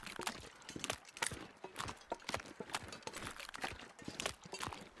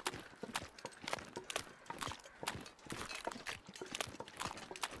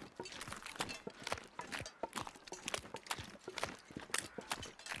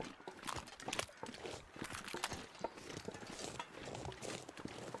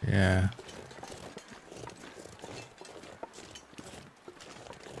 Yeah.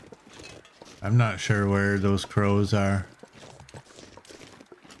 I'm not sure where those crows are.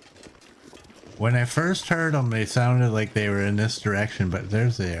 When I first heard them, they sounded like they were in this direction, but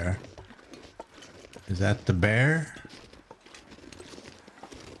there's they are. Is that the bear?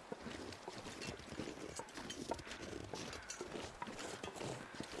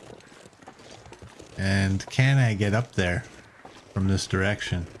 And can I get up there from this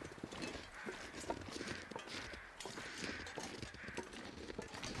direction?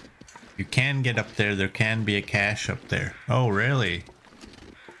 You can get up there. There can be a cache up there. Oh, really?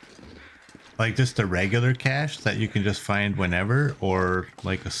 Like just a regular cache that you can just find whenever, or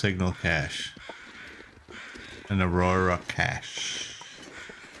like a signal cache? An Aurora cache.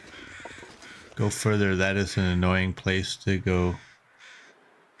 Go further. That is an annoying place to go.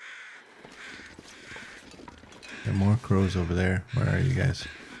 There are more crows over there. Where are you guys?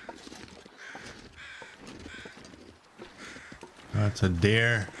 Oh, it's a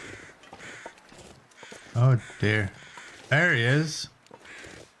deer. Oh dear. There he is.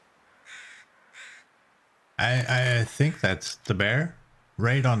 I think that's the bear.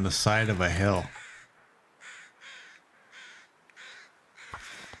 Right on the side of a hill.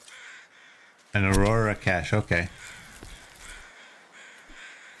 An Aurora cache, okay.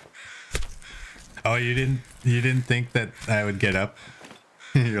 Oh, you didn't think that I would get up?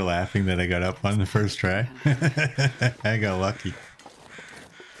 You're laughing that I got up on the first try. I got lucky.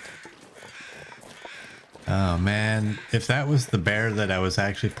 Oh man, if that was the bear that I was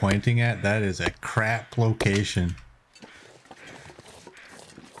actually pointing at, that is a crap location.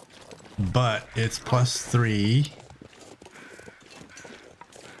 But it's +3.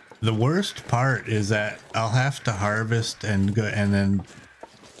 The worst part is that I'll have to harvest and go and then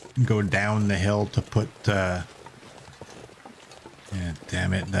go down the hill to put yeah,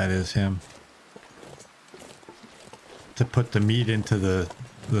 damn it, that is him. To put the meat into the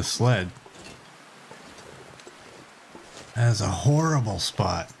sled. That is a horrible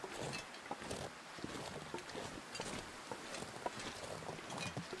spot.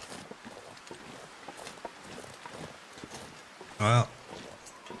 Well.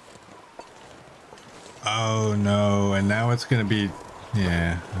 Oh no, and now it's gonna be,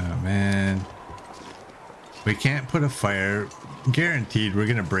 yeah, oh man. We can't put a fire, guaranteed we're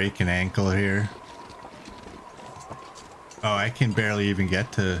gonna break an ankle here. Oh, I can barely even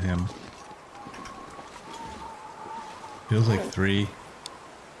get to him. Feels like 3.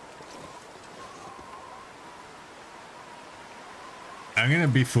 I'm gonna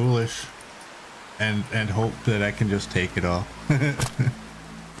be foolish and hope that I can just take it all.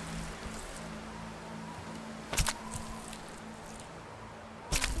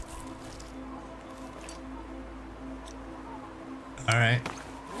 All right.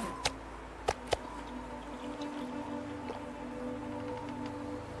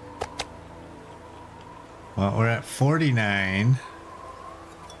 Well, we're at 49.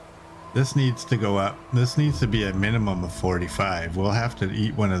 This needs to go up. This needs to be a minimum of 45. We'll have to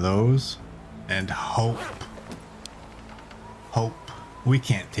eat one of those and hope. We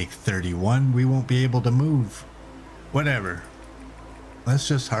can't take 31. We won't be able to move. Whatever. Let's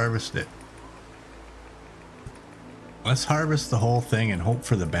just harvest it. Let's harvest the whole thing and hope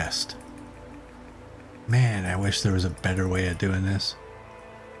for the best. Man, I wish there was a better way of doing this.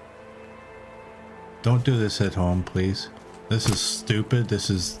 Don't do this at home, please. This is stupid. This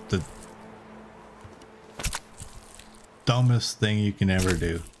is the dumbest thing you can ever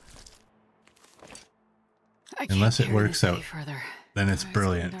do. Unless it works out, then it's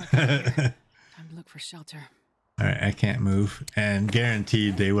brilliant. Time to look for shelter. All right, I can't move, and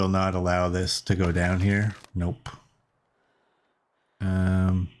guaranteed they will not allow this to go down here. Nope.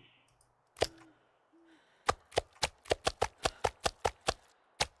 All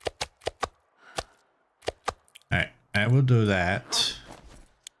right, I will do that.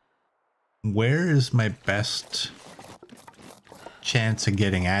 Where is my best chance of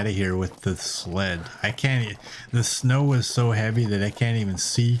getting out of here with the sled? I can't. The snow is so heavy that I can't even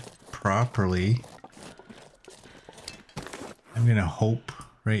see properly. I'm gonna hope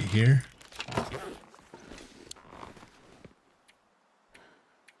right here.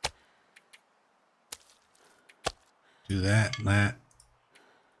 Do that and that.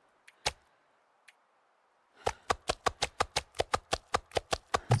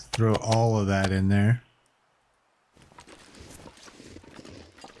 Let's throw all of that in there.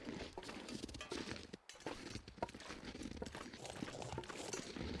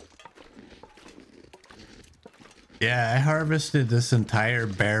 Yeah, I harvested this entire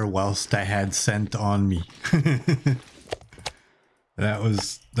bear whilst I had scent on me. That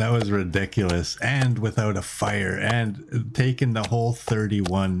was ridiculous, and without a fire, and taking the whole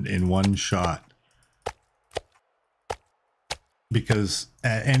 31 in one shot. Because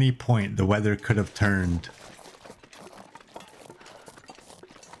at any point the weather could have turned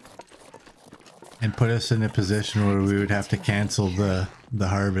and put us in a position where we would have to cancel the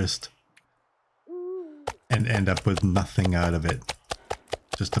harvest and end up with nothing out of it.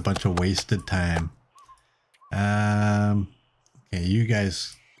 Just a bunch of wasted time. Okay, you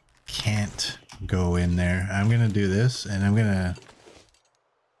guys can't go in there. I'm gonna do this, and I'm gonna...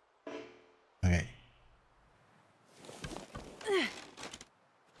 Okay.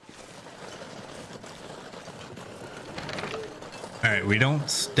 Alright, we don't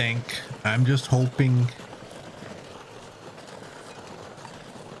stink. I'm just hoping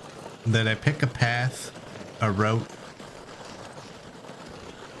that I pick a path, a route,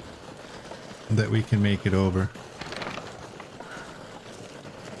 that we can make it over.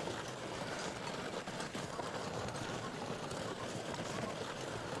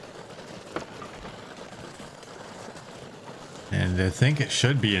 And I think it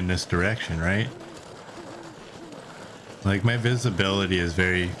should be in this direction, right? Like, my visibility is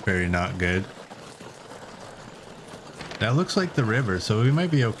very, very not good. That looks like the river, so we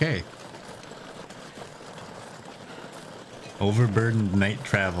might be okay. Overburdened night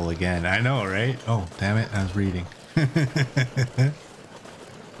travel again. I know, right? Oh, damn it. I was reading.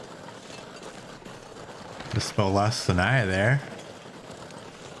 Just about lost an eye there.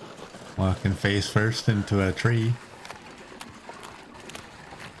 Walking face first into a tree.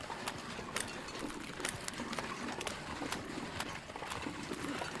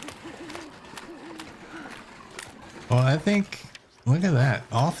 Well, I think, look at that.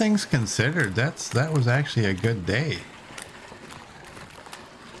 All things considered, that was actually a good day.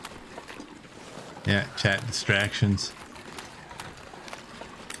 Yeah, chat distractions.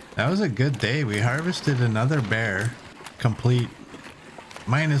 That was a good day. We harvested another bear, complete,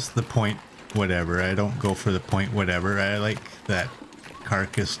 minus the point whatever. I don't go for the point whatever. I like that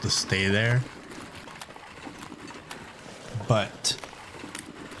carcass to stay there. But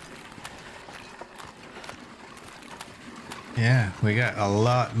yeah, we got a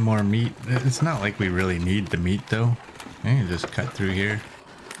lot more meat. It's not like we really need the meat though. I can just cut through here.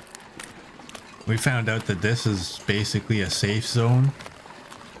 We found out that this is basically a safe zone.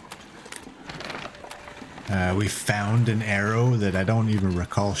 We found an arrow that I don't even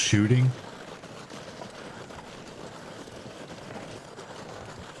recall shooting.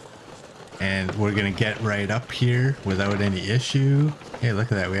 And we're gonna get right up here without any issue. Hey,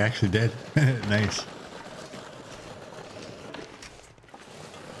 look at that, we actually did. Nice.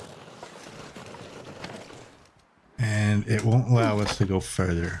 And it won't allow us to go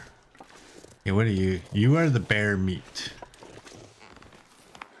further. Hey, what are you? You are the bear meat.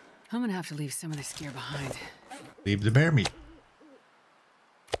 I'm gonna have to leave some of this gear behind. Leave the bear meat.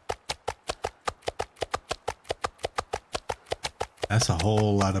 That's a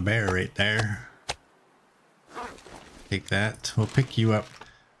whole lot of bear right there. Take that. We'll pick you up.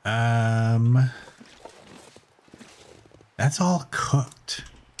 That's all cooked.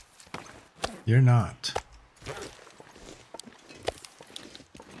 You're not.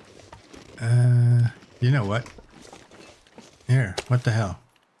 You know what? Here, what the hell?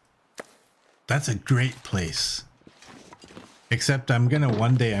 That's a great place. Except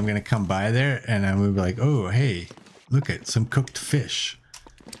one day I'm gonna come by there and I'm gonna be like, oh, hey, look at some cooked fish.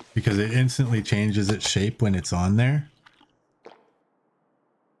 Because it instantly changes its shape when it's on there.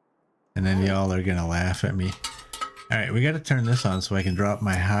 And then y'all are gonna laugh at me. Alright, we gotta turn this on so I can drop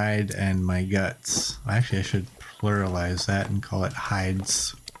my hide and my guts. Actually, I should pluralize that and call it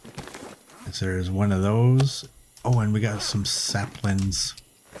hides. Because there's one of those. Oh, and we got some saplings.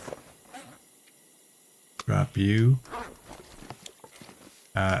 Drop you.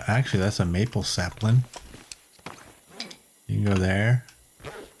 Actually, that's a maple sapling. You can go there.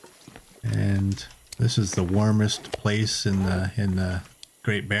 And this is the warmest place in the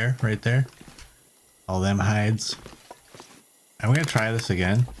Great Bear right there. All them hides. I'm gonna try this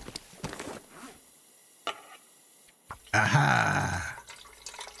again. Aha!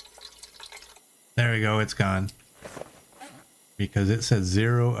 There we go, it's gone. Because it said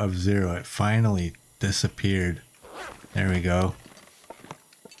 0 of 0. It finally disappeared. There we go.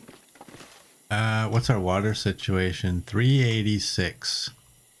 What's our water situation? 386.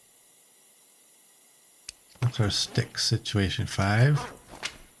 What's our stick situation? 5.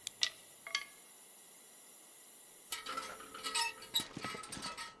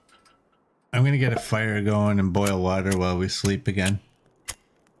 I'm gonna get a fire going and boil water while we sleep again.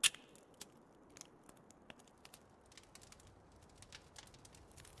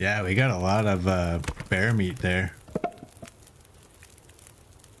 Yeah, we got a lot of bear meat there.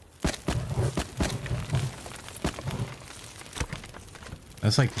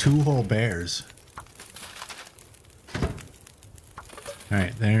 That's like 2 whole bears.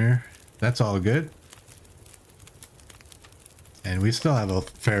 Alright, there. That's all good. And we still have a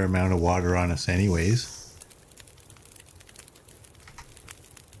fair amount of water on us anyways.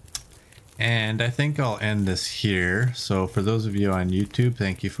 And I think I'll end this here. So for those of you on YouTube,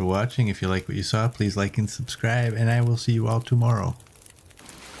 thank you for watching. If you like what you saw, please like and subscribe, and I will see you all tomorrow.